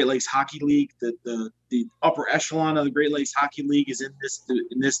Great Lakes Hockey League. The upper echelon of the Great Lakes Hockey League is in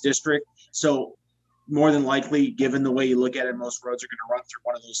this district. So more than likely, given the way you look at it, most roads are going to run through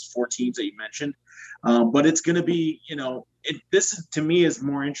one of those 4 teams that you mentioned. But it's going to be, this to me is a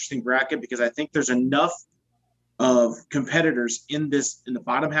more interesting bracket because I think there's enough of competitors in the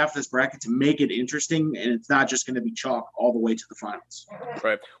bottom half of this bracket to make it interesting, and it's not just going to be chalk all the way to the finals.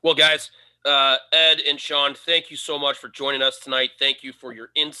 Right. Well, guys, Ed and Sean, thank you so much for joining us tonight. Thank you for your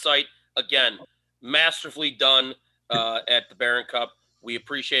insight. Again, masterfully done at the Barron Cup. We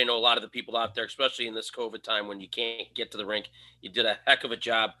appreciate a lot of the people out there, especially in this COVID time when you can't get to the rink. You did a heck of a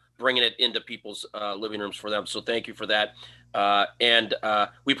job bringing it into people's living rooms for them. So thank you for that. And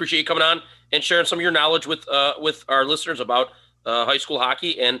we appreciate you coming on and sharing some of your knowledge with our listeners about high school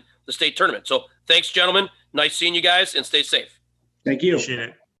hockey and the state tournament. So thanks, gentlemen. Nice seeing you guys, and stay safe. Thank you. Appreciate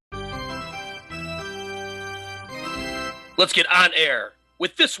it. Let's get on air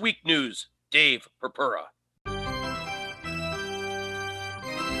with This Week News, Dave Purpura.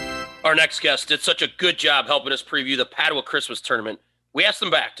 Our next guest did such a good job helping us preview the Padua Christmas tournament we asked them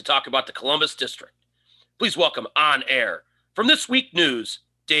back to talk about the Columbus District. Please welcome on air from This Week News,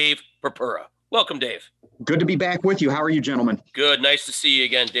 Dave Purpura. Welcome, Dave. Good to be back with you. How are you, gentlemen? Good. Nice to see you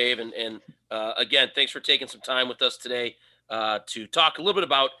again, Dave. And again, thanks for taking some time with us today to talk a little bit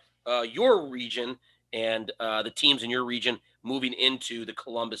about your region and the teams in your region moving into the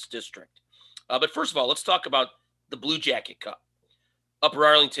Columbus District. But first of all, let's talk about the Blue Jacket Cup. Upper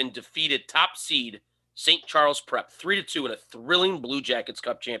Arlington defeated top seed St. Charles Prep 3-2 in a thrilling Blue Jackets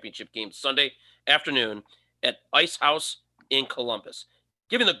Cup championship game Sunday afternoon at Ice House in Columbus,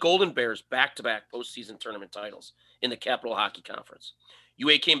 giving the Golden Bears back-to-back postseason tournament titles in the Capital Hockey Conference.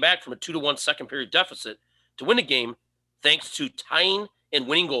 UA came back from a 2-1 second period deficit to win the game thanks to tying and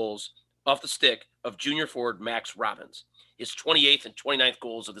winning goals off the stick of junior forward Max Robbins, his 28th and 29th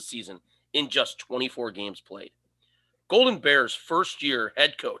goals of the season in just 24 games played. Golden Bears' first-year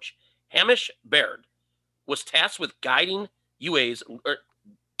head coach, Hamish Baird, was tasked with guiding UA's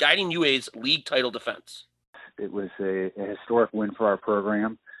league title defense. It was a historic win for our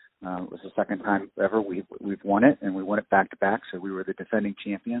program. It was the second time ever we've won it, and we won it back-to-back, so we were the defending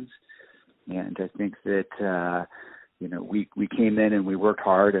champions. And I think that, we came in and we worked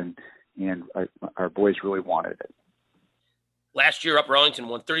hard, and our boys really wanted it. Last year, Upper Arlington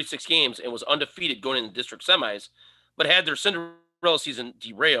won 36 games and was undefeated going into district semis, but had their Cinderella season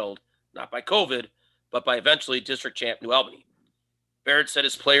derailed, not by COVID, but by eventually district champ New Albany. Barrett said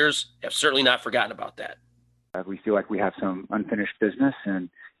his players have certainly not forgotten about that. We feel like we have some unfinished business, and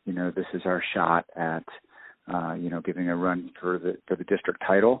this is our shot at giving a run for the district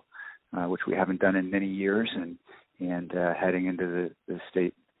title, which we haven't done in many years, and heading into the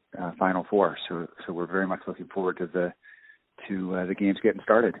state Final Four. So we're very much looking forward to the games getting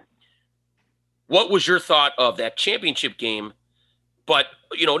started. What was your thought of that championship game? But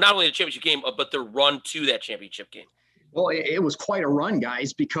not only the championship game, but the run to that championship game. Well, it was quite a run,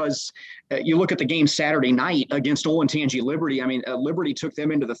 guys, because you look at the game Saturday night against Olentangy Liberty. I mean, Liberty took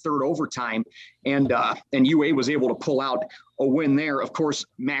them into the third overtime, and UA was able to pull out a win there. Of course,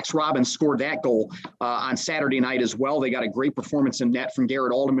 Max Robbins scored that goal on Saturday night as well. They got a great performance in net from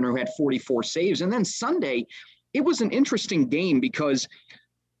Garrett Alderman, who had 44 saves. And then Sunday, it was an interesting game because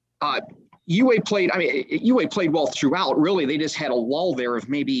UA played well throughout. Really, they just had a lull there of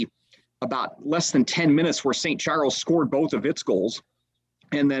maybe about less than 10 minutes where St. Charles scored both of its goals.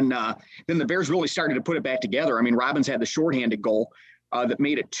 And then the Bears really started to put it back together. I mean, Robbins had the shorthanded goal that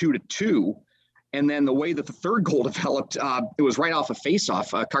made it 2-2. And then the way that the third goal developed, it was right off a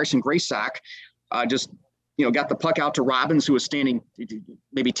faceoff. Carson Graysock just got the puck out to Robbins, who was standing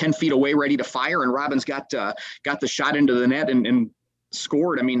maybe 10 feet away, ready to fire. And Robbins got the shot into the net and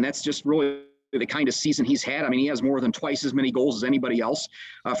scored. I mean, that's just really the kind of season he's had. I mean, he has more than twice as many goals as anybody else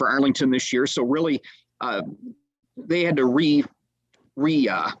for Arlington this year. So really, they had to reload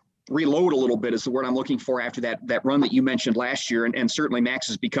a little bit is the word I'm looking for after that run that you mentioned last year. And certainly Max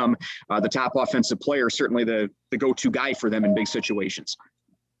has become the top offensive player, certainly the go-to guy for them in big situations.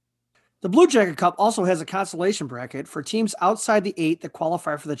 The Blue Jacket Cup also has a consolation bracket for teams outside the 8 that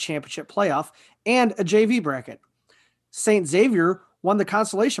qualify for the championship playoff and a JV bracket. St. Xavier won the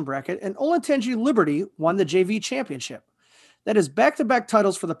consolation bracket, and Olentangy Liberty won the JV championship. That is back-to-back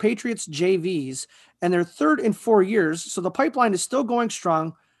titles for the Patriots JVs, and their third in 4 years, so the pipeline is still going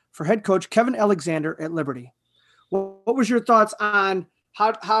strong for head coach Kevin Alexander at Liberty. What was your thoughts on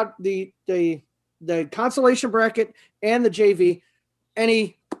how the consolation bracket and the JV?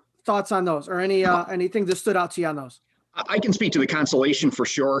 Any thoughts on those, or anything that stood out to you on those? I can speak to the consolation for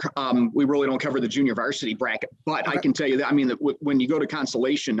sure. We really don't cover the junior varsity bracket, but okay. I can tell you that, I mean, that when you go to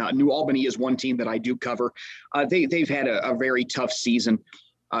consolation, New Albany is one team that I do cover. They've had a very tough season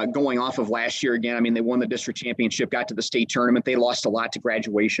going off of last year. Again, I mean, they won the district championship, got to the state tournament. They lost a lot to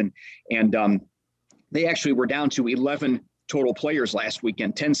graduation, and they actually were down to 11 total players last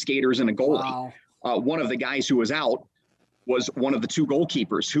weekend, 10 skaters and a goalie. Wow. One of the guys who was out was one of the two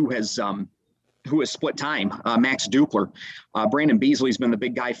goalkeepers who has split time, Max Dupler. Brandon Beasley's been the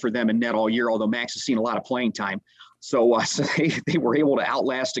big guy for them in net all year, although Max has seen a lot of playing time. So they were able to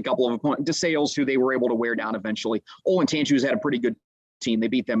outlast a couple of opponents, DeSales, who they were able to wear down eventually. Olentangy has had a pretty good team. They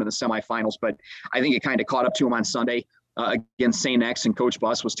beat them in the semifinals, but I think it kind of caught up to them on Sunday against St. X, and Coach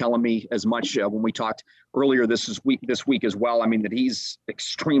Buss was telling me as much when we talked earlier this week as well. I mean, that he's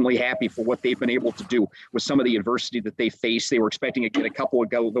extremely happy for what they've been able to do with some of the adversity that they faced. They were expecting to get a couple of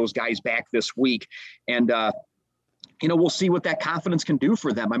those guys back this week, and we'll see what that confidence can do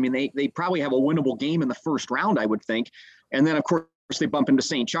for them. I mean, they probably have a winnable game in the first round, I would think, and then of course they bump into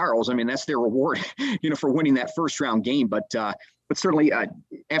St. Charles. I mean, that's their reward, for winning that first round game. But certainly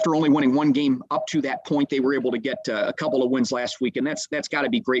after only winning one game up to that point, they were able to get a couple of wins last week, and that's got to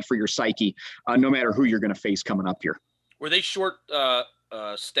be great for your psyche, no matter who you're going to face coming up here. Were they short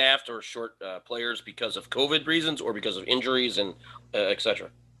staffed or short players because of COVID reasons or because of injuries and et cetera?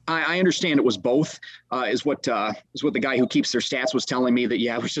 I understand it was both, is what the guy who keeps their stats was telling me, that,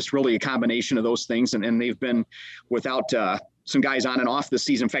 yeah, it was just really a combination of those things. And they've been without some guys on and off this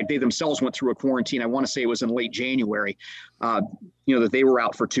season. In fact, they themselves went through a quarantine. I want to say it was in late January, that they were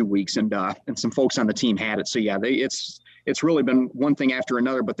out for 2 weeks, and some folks on the team had it. So, yeah, it's really been one thing after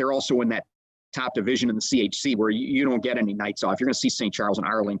another, but they're also in that top division in the CHC where you don't get any nights off. You're going to see St. Charles and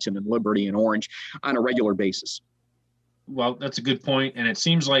Arlington and Liberty and Orange on a regular basis. Well, that's a good point. And it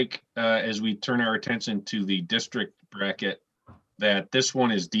seems like as we turn our attention to the district bracket, that this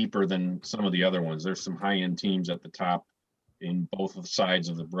one is deeper than some of the other ones. There's some high-end teams at the top in both of the sides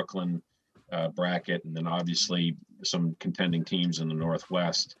of the Brooklyn bracket, and then obviously some contending teams in the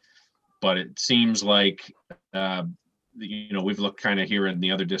Northwest. But it seems like, we've looked kind of here in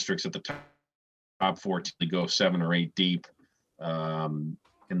the other districts at the top four to go 7 or 8 deep.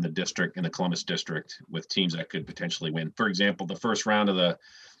 In the Columbus district, with teams that could potentially win. For example, the first round of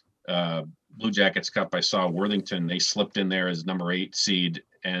the Blue Jackets Cup, I saw Worthington, they slipped in there as number 8 seed,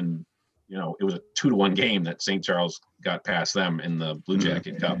 and it was a 2-1 game that St. Charles got past them in the Blue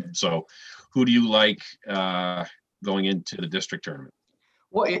Jacket Cup. So who do you like going into the district tournament?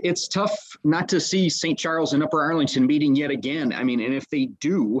 Well, it's tough not to see St. Charles and Upper Arlington meeting yet again. I mean, and if they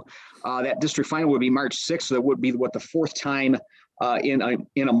do, that district final would be March 6th. So that would be the fourth time in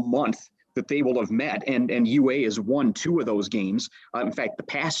a month that they will have met, and UA has won 2 of those games. In fact, the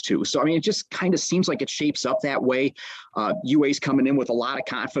past 2. So, I mean, it just kind of seems like it shapes up that way. UA's coming in with a lot of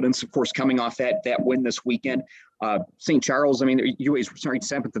confidence, of course, coming off that win this weekend. St. Charles, I mean, UA's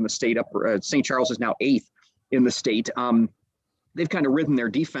 7th in the state. St. Charles is now 8th in the state. They've kind of ridden their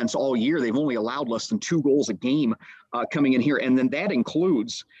defense all year. They've only allowed less than 2 goals a game coming in here. And then that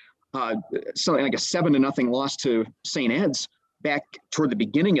includes something like a 7-0 loss to St. Ed's back toward the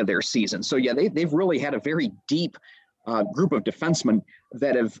beginning of their season. So, yeah, they've really had a very deep group of defensemen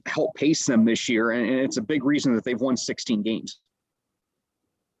that have helped pace them this year. And it's a big reason that they've won 16 games.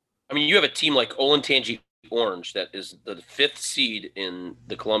 I mean, you have a team like Olentangy Orange that is the 5th seed in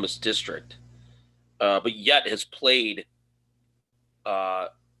the Columbus district, but yet has played a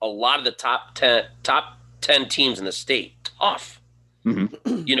lot of the top 10 teams in the state. Tough.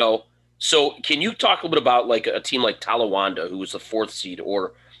 Mm-hmm. So can you talk a little bit about like a team like Talawanda, who was the 4th seed,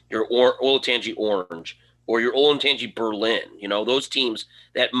 or your Olentangy Orange, or your Olentangy Berlin, those teams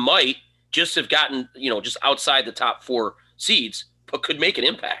that might just have gotten, just outside the top 4 seeds, but could make an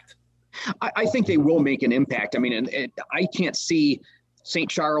impact? I think they will make an impact. I mean, and I can't see St.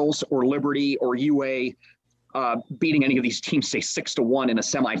 Charles or Liberty or UA beating any of these teams, say 6-1 in a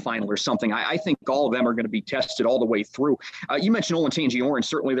semifinal or something. I think all of them are going to be tested all the way through. You mentioned Olentangy Orange.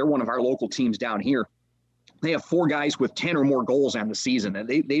 Certainly, they're one of our local teams down here. They have 4 guys with 10 or more goals on the season, and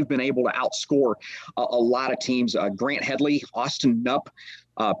they've been able to outscore a lot of teams. Grant Headley, Austin Knupp,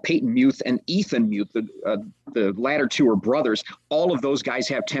 Peyton Muth, and Ethan Muth. The latter 2 are brothers. All of those guys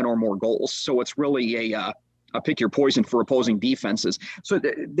have 10 or more goals. So it's really a pick your poison for opposing defenses. So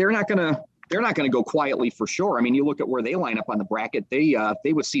they're not going to go quietly for sure. I mean, you look at where they line up on the bracket, they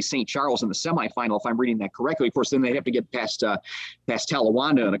would see St. Charles in the semifinal, if I'm reading that correctly. Of course, then they'd have to get past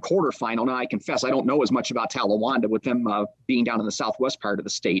Talawanda in a quarterfinal. Now, I confess, I don't know as much about Talawanda with them being down in the southwest part of the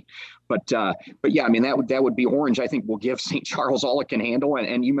state. But yeah, I mean, that would be Orange. I think will give St. Charles all it can handle.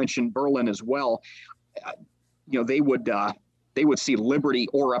 And you mentioned Berlin as well. They would see Liberty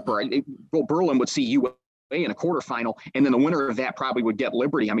or Berlin would see UA in a quarterfinal, and then the winner of that probably would get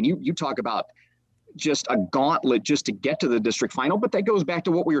Liberty. I mean, you talk about just a gauntlet just to get to the district final, but that goes back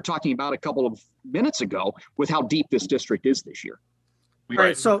to what we were talking about a couple of minutes ago with how deep this district is this year. All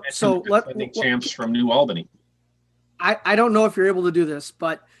right, so champs from New Albany. I don't know if you're able to do this,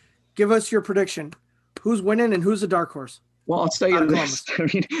 but give us your prediction. Who's winning and who's the dark horse? Well, I'll tell you this. I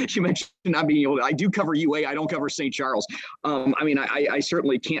mean, you mentioned not being able to. I do cover UA. I don't cover St. Charles. I mean, I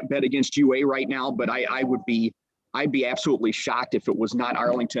certainly can't bet against UA right now, but I'd be absolutely shocked if it was not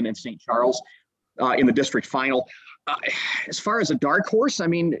Arlington and St. Charles in the district final. As far as a dark horse, I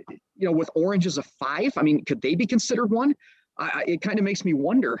mean, with Orange as a 5, I mean, could they be considered one? It kind of makes me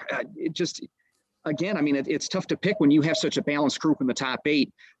wonder. Again, I mean, it's tough to pick when you have such a balanced group in the top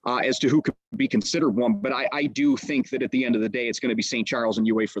 8 as to who could be considered one. But I do think that at the end of the day, it's going to be St. Charles and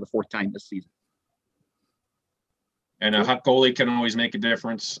UA for the 4th time this season. And a hot goalie can always make a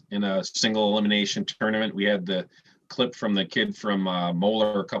difference in a single elimination tournament. We had the clip from the kid from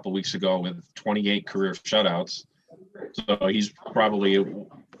Moeller a couple weeks ago with 28 career shutouts. So he's probably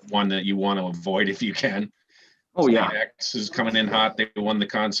one that you want to avoid if you can. Oh yeah. X is coming in hot. They won the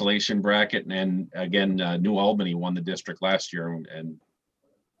consolation bracket, and again, New Albany won the district last year, and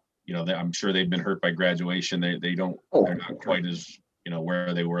I'm sure they've been hurt by graduation. They're not quite as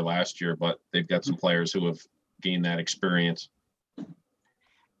where they were last year, but they've got some players who have gained that experience.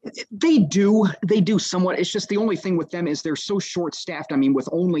 They do somewhat. It's just the only thing with them is they're so short staffed. I mean, with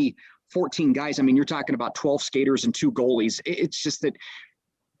only 14 guys, I mean, you're talking about 12 skaters and 2 goalies. It's just that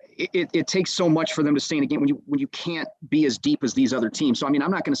it takes so much for them to stay in a game when you can't be as deep as these other teams. So, I mean, I'm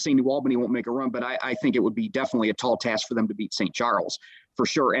not going to say New Albany won't make a run, but I think it would be definitely a tall task for them to beat St. Charles for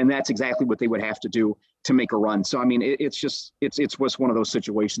sure. And that's exactly what they would have to do to make a run. So, I mean, it's one of those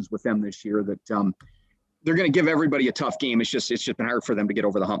situations with them this year that they're going to give everybody a tough game. It's just been hard for them to get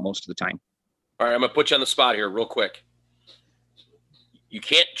over the hump most of the time. All right, I'm going to put you on the spot here real quick. You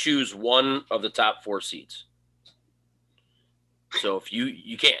can't choose one of the top 4 seeds. So if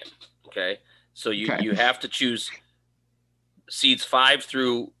you can, okay? So you have to choose seeds 5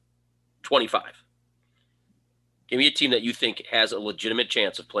 through 25. Give me a team that you think has a legitimate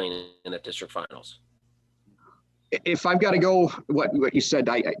chance of playing in that district finals. If I've got to go, what you said,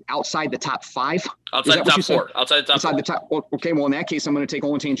 outside the top 5? Outside the top 4. Outside the top 4. Okay, well, in that case, I'm going to take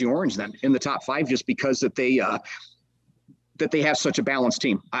Olentangy Orange then in the top 5, just because that they have such a balanced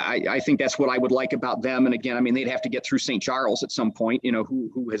team. I think that's what I would like about them. And again, I mean, they'd have to get through St. Charles at some point,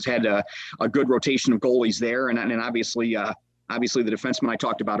 who has had a good rotation of goalies there. And obviously the defenseman I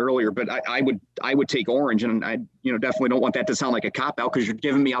talked about earlier, but I would take Orange, and I definitely don't want that to sound like a cop out, because you're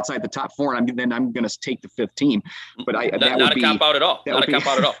giving me outside the top 4, and then I'm going to take the 5th team. But not a cop out at all. Not a cop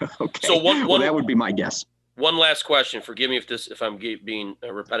out at all. Okay. So that would be my guess. One last question. Forgive me if I'm being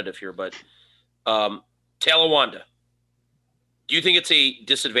repetitive here, but Talawanda. Do you think it's a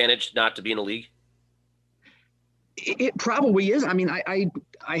disadvantage not to be in a league? It probably is. I mean,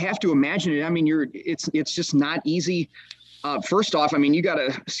 I have to imagine it. I mean, it's just not easy. First off, I mean, you got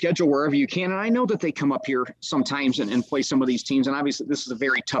to schedule wherever you can. And I know that they come up here sometimes and play some of these teams. And obviously this is a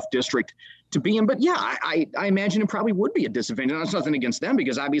very tough district to be in, but yeah, I imagine it probably would be a disadvantage. That's nothing against them,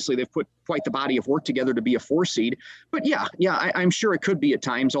 because obviously they've put quite the body of work together to be a 4 seed, but yeah, I'm sure it could be at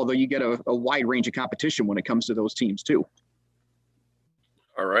times, although you get a wide range of competition when it comes to those teams too.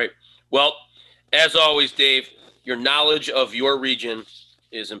 All right. Well, as always, Dave, your knowledge of your region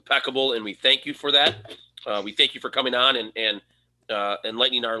is impeccable, and we thank you for that. We thank you for coming on and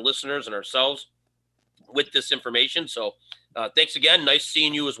enlightening our listeners and ourselves with this information. So thanks again. Nice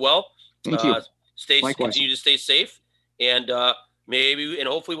seeing you as well. Thank you. Continue to stay safe, and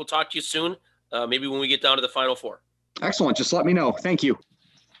hopefully we'll talk to you soon. Maybe when we get down to the Final 4. Excellent. Just let me know. Thank you.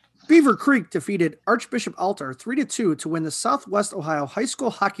 Beaver Creek defeated Archbishop Altar 3-2 to win the Southwest Ohio High School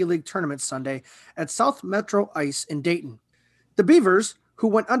Hockey League tournament Sunday at South Metro Ice in Dayton. The Beavers, who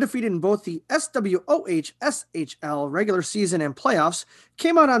went undefeated in both the SWOH SHL regular season and playoffs,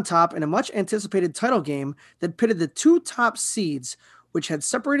 came out on top in a much-anticipated title game that pitted the 2 top seeds, which had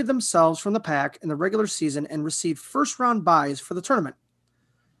separated themselves from the pack in the regular season and received first-round byes for the tournament.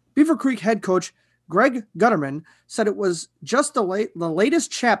 Beaver Creek head coach Greg Gutterman said it was just the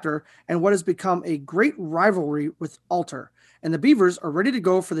latest chapter and what has become a great rivalry with Altar, and the Beavers are ready to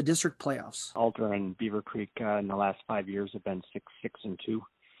go for the district playoffs. Altar and Beaver Creek in the last 5 years have been 6-2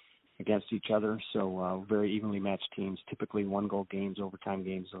 against each other, so very evenly matched teams, typically 1-goal games, overtime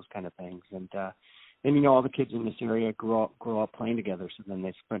games, those kind of things. And all the kids in this area grow up playing together, so then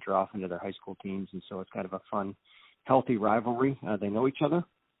they splinter off into their high school teams, and so it's kind of a fun, healthy rivalry. They know each other.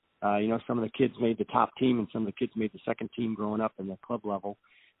 Some of the kids made the top team, and some of the kids made the second team growing up in the club level,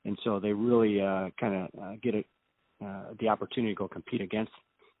 and so they really get the opportunity to go compete against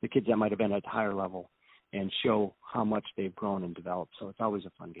the kids that might have been at a higher level and show how much they've grown and developed. So it's always a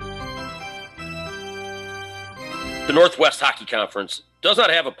fun game. The Northwest Hockey Conference does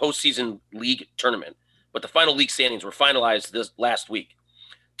not have a postseason league tournament, but the final league standings were finalized this last week.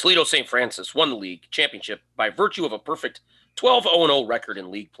 Toledo St. Francis won the league championship by virtue of a perfect 12-0 record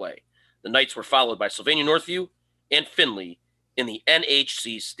in league play. The Knights were followed by Sylvania Northview and Findlay in the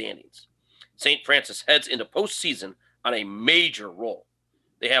NHC standings. St. Francis heads into postseason on a major roll.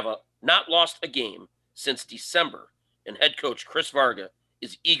 They have not lost a game since December, and head coach Chris Varga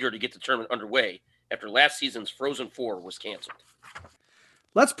is eager to get the tournament underway after last season's Frozen Four was canceled.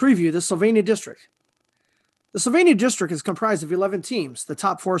 Let's preview the Sylvania District. The Sylvania District is comprised of 11 teams. The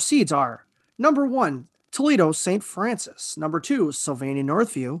top 4 seeds are number 1, Toledo St. Francis, number 2, Sylvania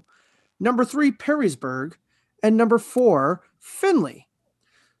Northview, number 3, Perrysburg, and number 4, Findlay.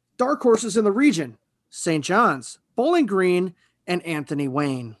 Dark horses in the region, St. John's, Bowling Green, and Anthony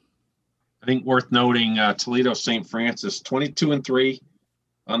Wayne. I think worth noting, Toledo St. Francis, 22-3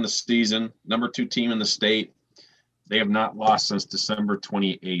 on the season, number 2 team in the state. They have not lost since December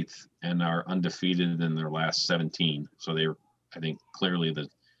 28th and are undefeated in their last 17. So they're, I think, clearly the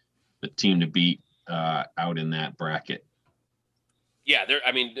team to beat out in that bracket. Yeah,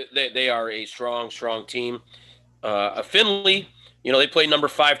 they are a strong team. Findlay, they played number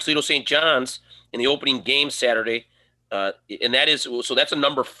 5 Toledo St. John's in the opening game Saturday, and that's a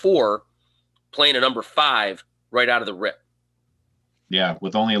number 4 playing a number 5 right out of the rip. Yeah,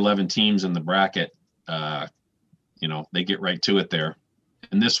 with only 11 teams in the bracket, they get right to it there.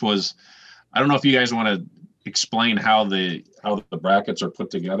 And this was, I don't know if you guys want to explain how the brackets are put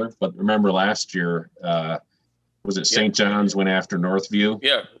together, but remember last year, was it St. John's went after Northview?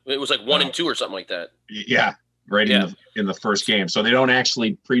 Yeah, it was like 1 and 2 or something like that. Yeah, right in the first game. So they don't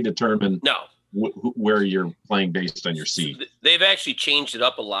actually predetermine where you're playing based on your seed. They've actually changed it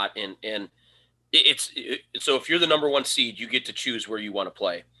up a lot, and so if you're the number 1 seed, you get to choose where you want to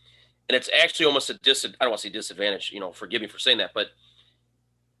play, and it's actually almost I don't want to say disadvantage. Forgive me for saying that, but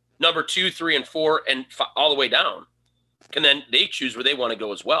number 2, 3, and 4, and all the way down, and then they choose where they want to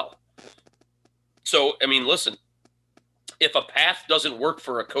go as well. So listen, if a path doesn't work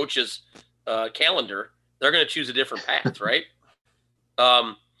for a coach's calendar, they're going to choose a different path, right?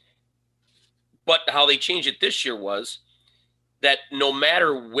 But how they changed it this year was that no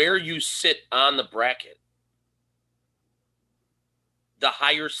matter where you sit on the bracket, the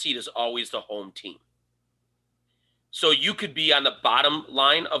higher seed is always the home team. So you could be on the bottom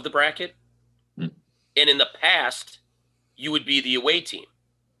line of the bracket, and in the past, you would be the away team.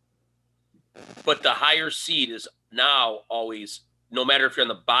 But the higher seed is now always, no matter if you're on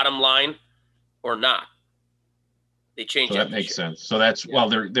the bottom line or not. They changed so that makes sense. So that's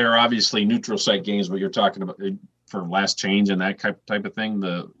they're obviously neutral site games, but you're talking about for last change and that type of thing.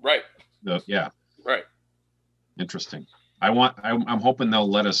 Right. Interesting. I'm hoping they'll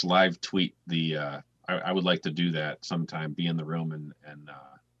let us live tweet the. I would like to do that sometime. Be in the room and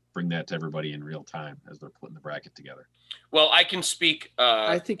bring that to everybody in real time as they're putting the bracket together. Well, I can speak.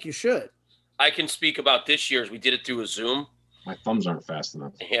 I think you should. I can speak about this year's. We did it through a Zoom. My thumbs aren't fast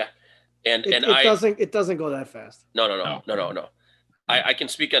enough. Yeah, and it doesn't go that fast. No. I can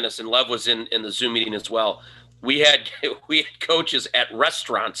speak on this, and Lev was in the Zoom meeting as well. We had coaches at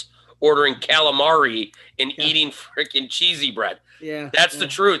restaurants ordering calamari and eating freaking cheesy bread. Yeah, that's the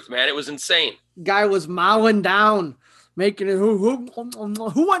truth, man. It was insane. Guy was mowing down, making it. Who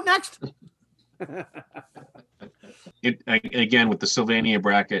went next? Again with the Sylvania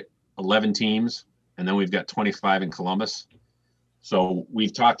bracket, 11 teams, and then we've got 25 in Columbus. So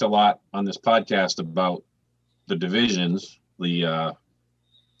we've talked a lot on this podcast about the divisions, the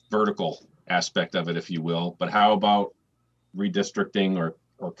vertical aspect of it, if you will. But how about redistricting or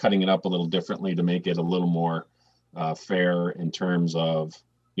cutting it up a little differently to make it a little more fair in terms of,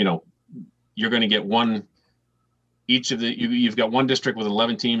 you're going to get one. Each of you've got one district with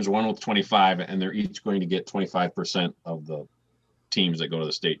 11 teams, one with 25, and they're each going to get 25% of the teams that go to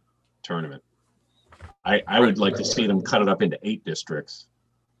the state tournament. I would like to see them cut it up into 8 districts.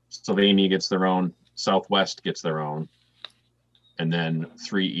 Sylvania gets their own, Southwest gets their own, and then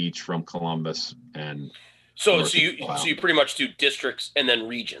 3 each from Columbus and. So you pretty much do districts and then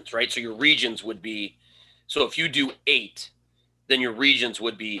regions, right? So your regions would be, so if you do 8, then your regions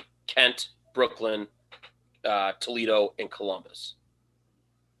would be Kent, Brooklyn, Toledo, and Columbus.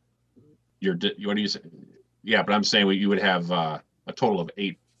 What do you say? Yeah, but I'm saying you would have a total of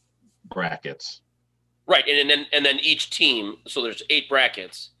 8 brackets. Right, and then each team. So there's 8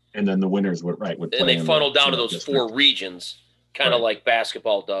 brackets. And then the winners would play. And they funnel down to those 4 regions, kind of like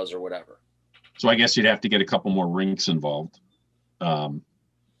basketball does or whatever. So I guess you'd have to get a couple more rinks involved. But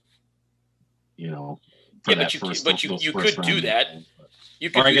you could do that. You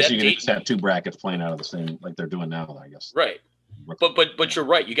could. Or I guess you could just have 2 brackets playing out of the same, like they're doing now. I guess. Right. But you're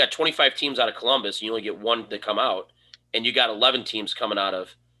right. You got 25 teams out of Columbus, and you only get 1 to come out, and you got 11 teams coming out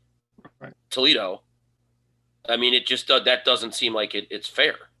of Toledo. It just that doesn't seem like it's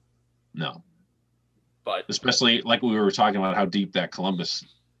fair. No. But especially like we were talking about how deep that Columbus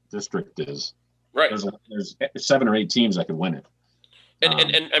district is. Right. There's 7 or 8 teams that could win it.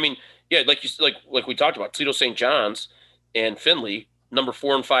 And like we talked about, Toledo St. John's and Findlay, number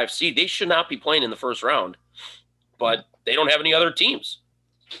 4 and 5 seed, they should not be playing in the first round, but they don't have any other teams.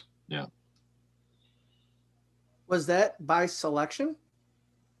 Yeah. Was that by selection?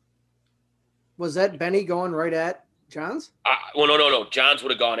 Was that Benny going right at Johns? No. Johns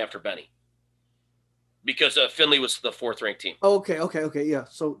would have gone after Benny because Findlay was the 4th ranked team. Okay. Yeah.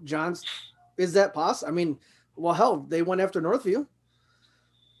 So Johns, is that possible? Hell, they went after Northview.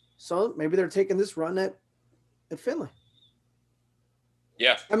 So maybe they're taking this run at Finley.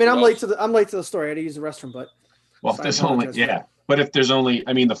 Yeah. I mean, I'm late to the story. I had to use the restroom, but well, if there's only but if there's only,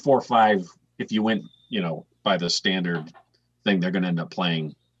 I mean, the 4-5, if you went, by the standard thing, they're going to end up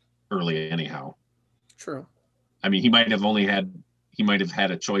playing early anyhow. True. I mean, he might have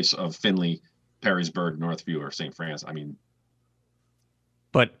had a choice of Finley, Perrysburg, Northview, or St. Francis. I mean,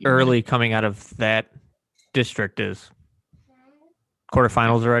 but early coming out of that district is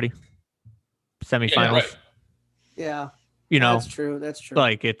quarterfinals already, semifinals. Yeah. That's true. That's true.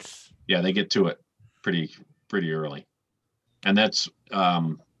 Like they get to it pretty early, and that's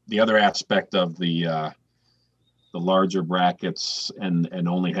the other aspect of the larger brackets and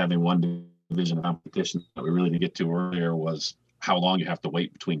only having one division of competition that we really didn't get to earlier was how long you have to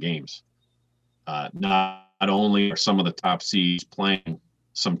wait between games. Not only are some of the top seeds playing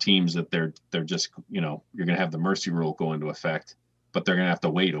some teams that they're just, you're going to have the mercy rule go into effect, but they're going to have to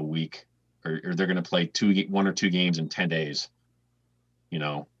wait a week or they're going to play 1 or 2 games in 10 days,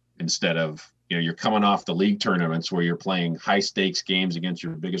 instead of, you're coming off the league tournaments where you're playing high stakes games against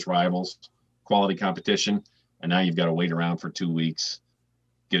your biggest rivals, quality competition. And now you've got to wait around for 2 weeks,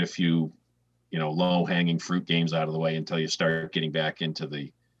 get a few, low hanging fruit games out of the way until you start getting back into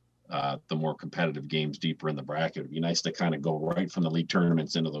the more competitive games deeper in the bracket. It'd be nice to kind of go right from the league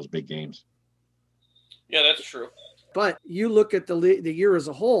tournaments into those big games. Yeah, that's true. But you look at the year as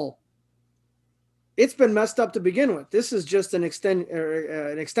a whole, it's been messed up to begin with. This is just an extension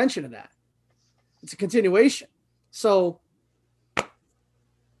of that. It's a continuation. So, I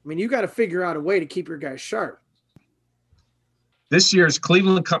mean, you got to figure out a way to keep your guys sharp. This year's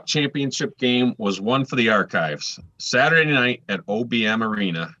Cleveland Cup Championship game was one for the archives. Saturday night at OBM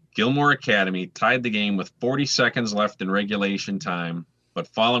Arena, Gilmore Academy tied the game with 40 seconds left in regulation time, but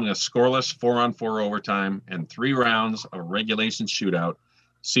following a scoreless 4-on-4 overtime and 3 rounds of regulation shootout,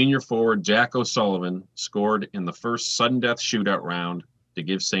 senior forward Jack O'Sullivan scored in the first sudden death shootout round to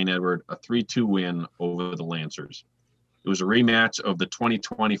give St. Edward a 3-2 win over the Lancers. It was a rematch of the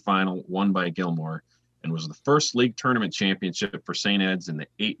 2020 final won by Gilmore and was the first league tournament championship for St. Ed's in the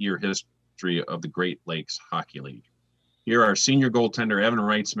 8-year history of the Great Lakes Hockey League. Here are senior goaltender Evan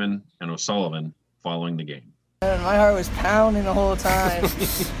Reitzman and O'Sullivan following the game. My heart was pounding the whole time.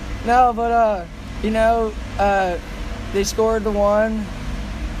 No, but, they scored the one,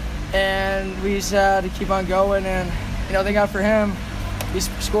 and we just had to keep on going. And, thank God for him. He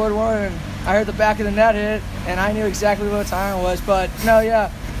scored one, and I heard the back of the net hit, and I knew exactly what time it was. But, now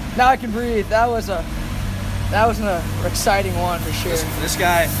I can breathe. That was an exciting one for sure. This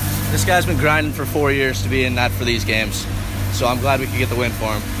guy's been grinding for 4 years to be in that for these games, so I'm glad we could get the win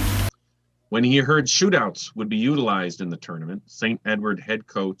for him. When he heard shootouts would be utilized in the tournament, St. Edward head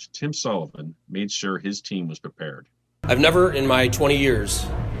coach Tim Sullivan made sure his team was prepared. I've never in my 20 years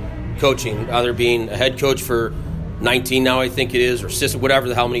coaching, either being a head coach for 19 now I think it is, or assistant, whatever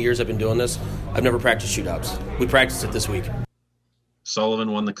the hell many years I've been doing this, I've never practiced shootouts. We practiced it this week.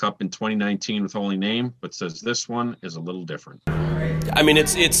 Sullivan won the cup in 2019 with Holy Name, but says this one is a little different. I mean,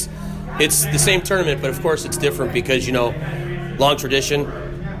 it's the same tournament, but of course it's different because, long tradition.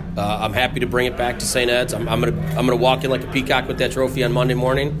 I'm happy to bring it back to St. Ed's. I'm gonna walk in like a peacock with that trophy on Monday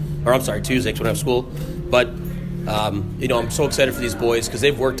morning, or I'm sorry, Tuesday, 'cause when I have school. But I'm so excited for these boys because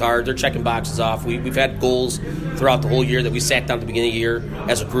they've worked hard. They're checking boxes off. We've had goals throughout the whole year that we sat down at the beginning of the year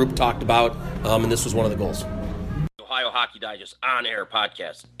as a group, talked about, and this was one of the goals. The Ohio Hockey Digest on-air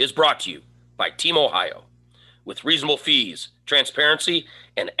podcast is brought to you by Team Ohio. With reasonable fees, transparency,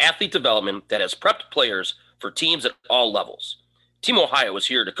 and athlete development that has prepped players for teams at all levels. Team Ohio is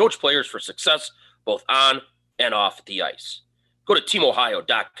here to coach players for success both on and off the ice. Go to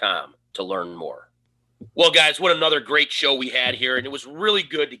teamohio.com to learn more. Well, guys, what another great show we had here, and it was really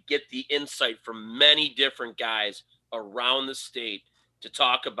good to get the insight from many different guys around the state to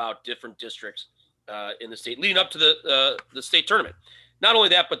talk about different districts in the state leading up to the state tournament. Not only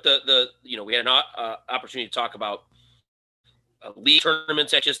that, but we had an opportunity to talk about league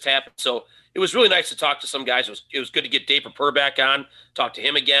tournaments that just happened. So it was really nice to talk to some guys. It was good to get Dave Purr back on, talk to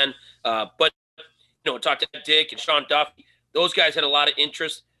him again. But talk to Dick and Sean Duffy. Those guys had a lot of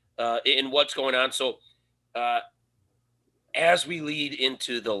interest in what's going on. So as we lead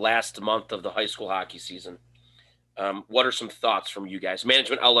into the last month of the high school hockey season, what are some thoughts from you guys?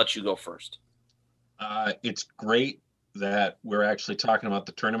 Management, I'll let you go first. It's great that we're actually talking about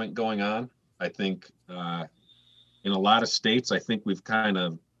the tournament going on. I think in a lot of states, I think we've kind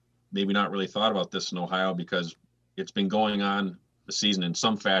of maybe not really thought about this in Ohio because it's been going on the season in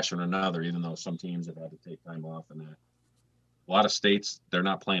some fashion or another, even though some teams have had to take time off and that. A lot of states, they're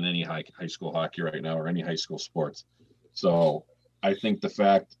not playing any high school hockey right now or any high school sports. So I think the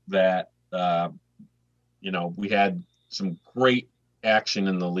fact that, we had some great action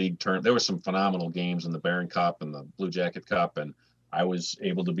in the league turn. There were some phenomenal games in the Barron Cup and the Blue Jacket Cup, and I was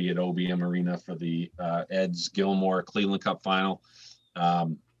able to be at OBM Arena for the Eds Gilmore Cleveland Cup final.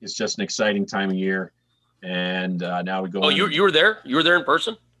 It's just an exciting time of year, and now we go. Oh, you were there? You were there in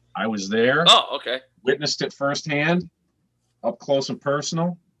person? I was there. Oh, okay. Witnessed it firsthand, up close and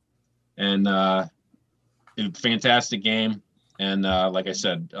personal, and a fantastic game. And like I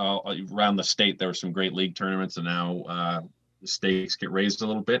said, around the state, there were some great league tournaments, and now the stakes get raised a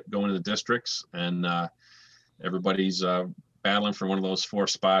little bit going to the districts, and everybody's battling for one of those 4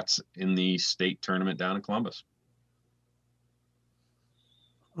 spots in the state tournament down in Columbus.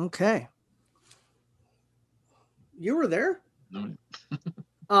 Okay. You were there? No.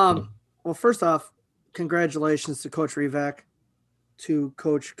 Well, first off, congratulations to Coach Revac, to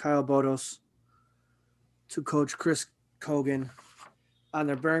Coach Kyle Bodos, to Coach Chris Kogan on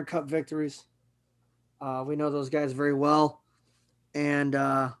their Barron Cup victories. We know those guys very well, and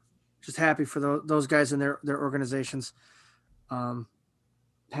just happy for those guys and their organizations.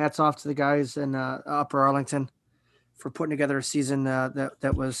 Hats off to the guys in Upper Arlington for putting together a season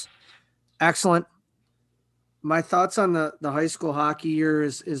that was excellent. My thoughts on the high school hockey year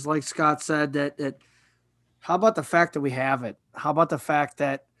is like Scott said, that how about the fact that we have it? How about the fact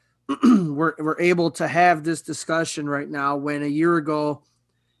that we're able to have this discussion right now, when a year ago,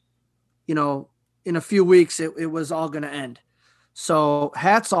 in a few weeks, it was all going to end. So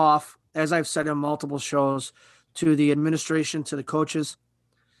hats off, as I've said in multiple shows, to the administration, to the coaches,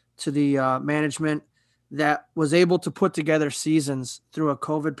 to the management that was able to put together seasons through a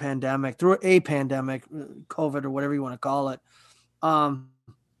COVID pandemic, COVID or whatever you want to call it.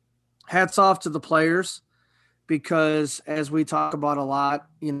 Hats off to the players, because as we talk about a lot,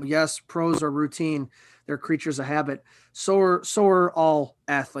 yes, pros are routine. They're creatures of habit. So are all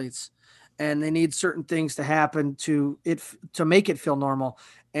athletes, and they need certain things to happen to make it feel normal.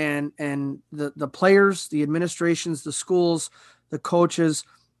 And the players, the administrations, the schools, the coaches,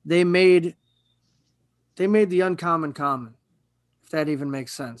 they made the uncommon common, if that even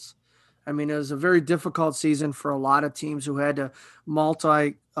makes sense. I mean, it was a very difficult season for a lot of teams who had to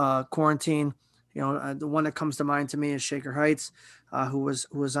quarantine. The one that comes to mind to me is Shaker Heights, who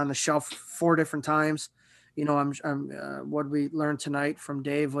was on the shelf 4 different times. What we learned tonight from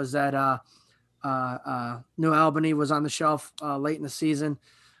Dave was that New Albany was on the shelf late in the season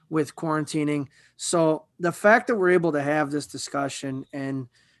with quarantining. So the fact that we're able to have this discussion, and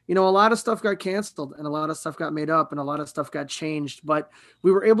a lot of stuff got canceled and a lot of stuff got made up and a lot of stuff got changed, but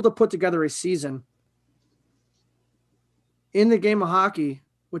we were able to put together a season in the game of hockey,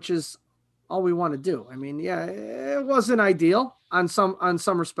 which is all we want to do. I mean, yeah, it wasn't ideal on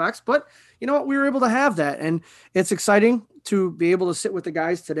some respects, but you know what? We were able to have that, and it's exciting to be able to sit with the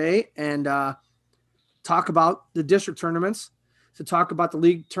guys today and talk about the district tournaments, to talk about the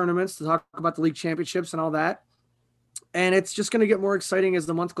league tournaments, to talk about the league championships and all that. And it's just going to get more exciting as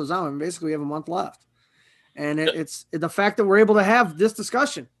the month goes on. And basically, we have a month left, and it's the fact that we're able to have this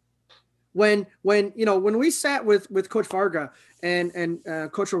discussion. When we sat with Coach Farga and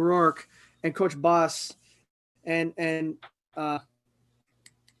Coach O'Rourke and Coach Boss and who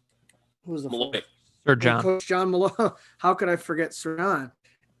was the Malloy. Sir John. Coach John Malloy. How could I forget Sir John?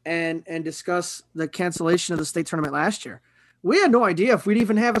 And discuss the cancellation of the state tournament last year. We had no idea if we'd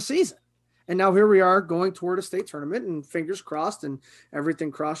even have a season. And now here we are going toward a state tournament, and fingers crossed and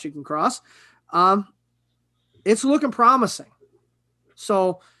everything crossed you can cross. It's looking promising.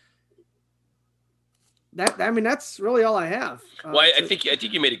 So that's really all I have. I think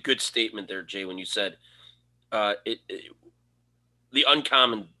you made a good statement there, Jay, when you said the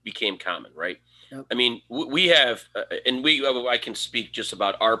uncommon became common, right? Yep. I mean, we have, I can speak just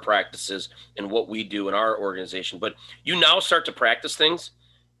about our practices and what we do in our organization, but you now start to practice things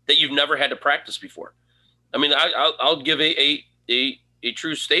that you've never had to practice before. I mean, I'll give a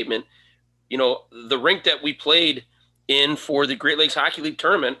true statement. The rink that we played in for the Great Lakes Hockey League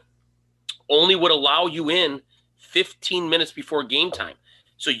tournament only would allow you in 15 minutes before game time.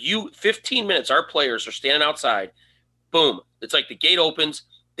 So 15 minutes, our players are standing outside. Boom. It's like the gate opens.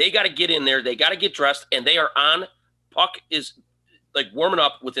 They got to get in there. They got to get dressed, and they are on. Puck is like warming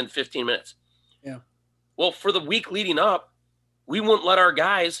up within 15 minutes. Yeah. Well, for the week leading up, we wouldn't let our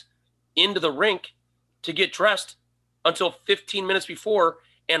guys into the rink to get dressed until 15 minutes before.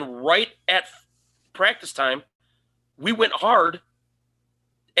 And right at practice time, we went hard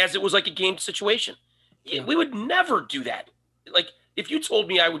as it was like a game situation. Yeah. We would never do that. Like, if you told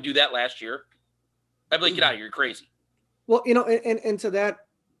me I would do that last year, I'd be like, get out of here, you're crazy. Well, and to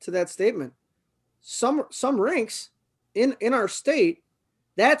that statement, some rinks in our state,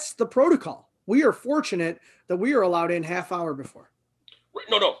 that's the protocol. We are fortunate that we are allowed in half hour before.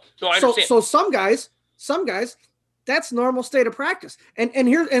 No, I understand. So some guys, that's normal state of practice. And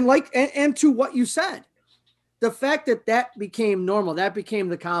to what you said, the fact that became normal, that became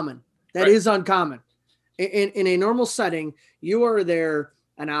the common, that is uncommon. In a normal setting, you are there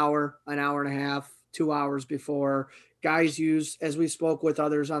an hour and a half, 2 hours before. Guys use, as we spoke with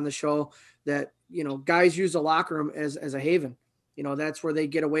others on the show, that, guys use the locker room as a haven. That's where they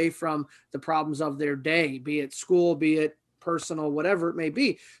get away from the problems of their day, be it school, be it personal, whatever it may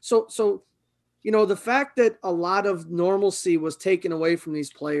be. So, the fact that a lot of normalcy was taken away from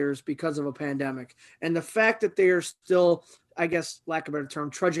these players because of a pandemic, and the fact that they are still, I guess, lack of a better term,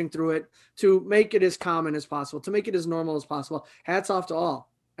 trudging through it to make it as common as possible, to make it as normal as possible. Hats off to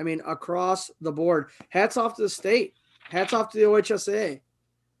all. I mean, across the board, hats off to the state, hats off to the OHSAA.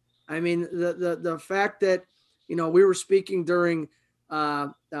 I mean, the fact that, we were speaking during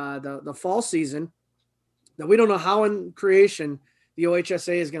the fall season that we don't know how in creation the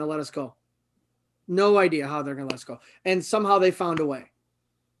OHSAA is going to let us go. No idea how they're going to let us go. And somehow they found a way.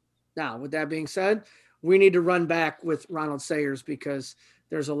 Now, with that being said, we need to run back with Ronald Sayers because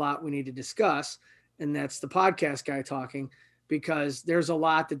there's a lot we need to discuss. And that's the podcast guy talking, because there's a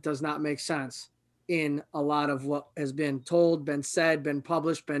lot that does not make sense in a lot of what has been told, been said, been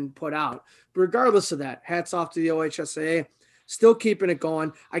published, been put out. But regardless of that, hats off to the OHSAA, still keeping it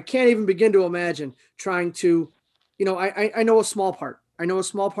going. I can't even begin to imagine trying to, I know a small part. I know a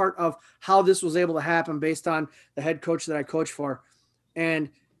small part of how this was able to happen based on the head coach that I coach for. And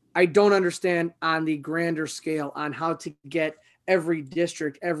I don't understand on the grander scale on how to get every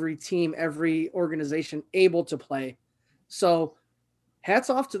district, every team, every organization able to play. So hats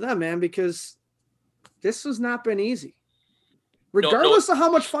off to them, man, because this has not been easy. Regardless of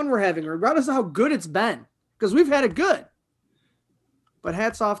how much fun we're having, regardless of how good it's been, because we've had it good. But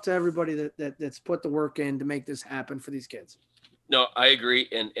hats off to everybody that's put the work in to make this happen for these kids. No, I agree.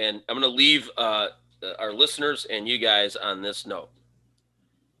 And I'm going to leave our listeners and you guys on this note.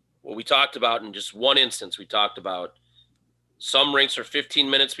 What we talked about in just one instance, we talked about some rinks are 15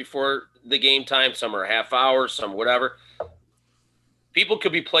 minutes before the game time, some are a half hour, some whatever. People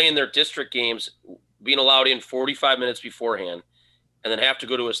could be playing their district games, being allowed in 45 minutes beforehand, and then have to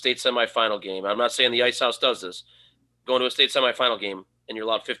go to a state semifinal game. I'm not saying the Ice House does this. Going to a state semifinal game, and you're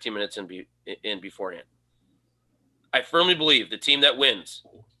allowed 15 minutes in beforehand. I firmly believe the team that wins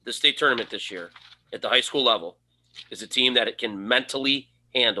the state tournament this year at the high school level is a team that it can mentally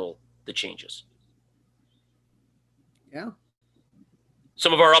handle the changes. Yeah.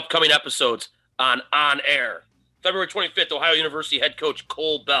 Some of our upcoming episodes on Air. February 25th, Ohio University head coach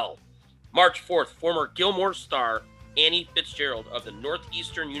Cole Bell. March 4th, former Gilmore star Annie Fitzgerald of the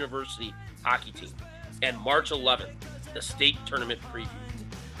Northeastern University hockey team. And March 11th, the state tournament preview.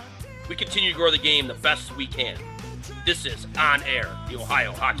 We continue to grow the game the best we can. This is On Air, the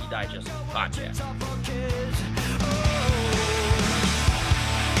Ohio Hockey Digest podcast.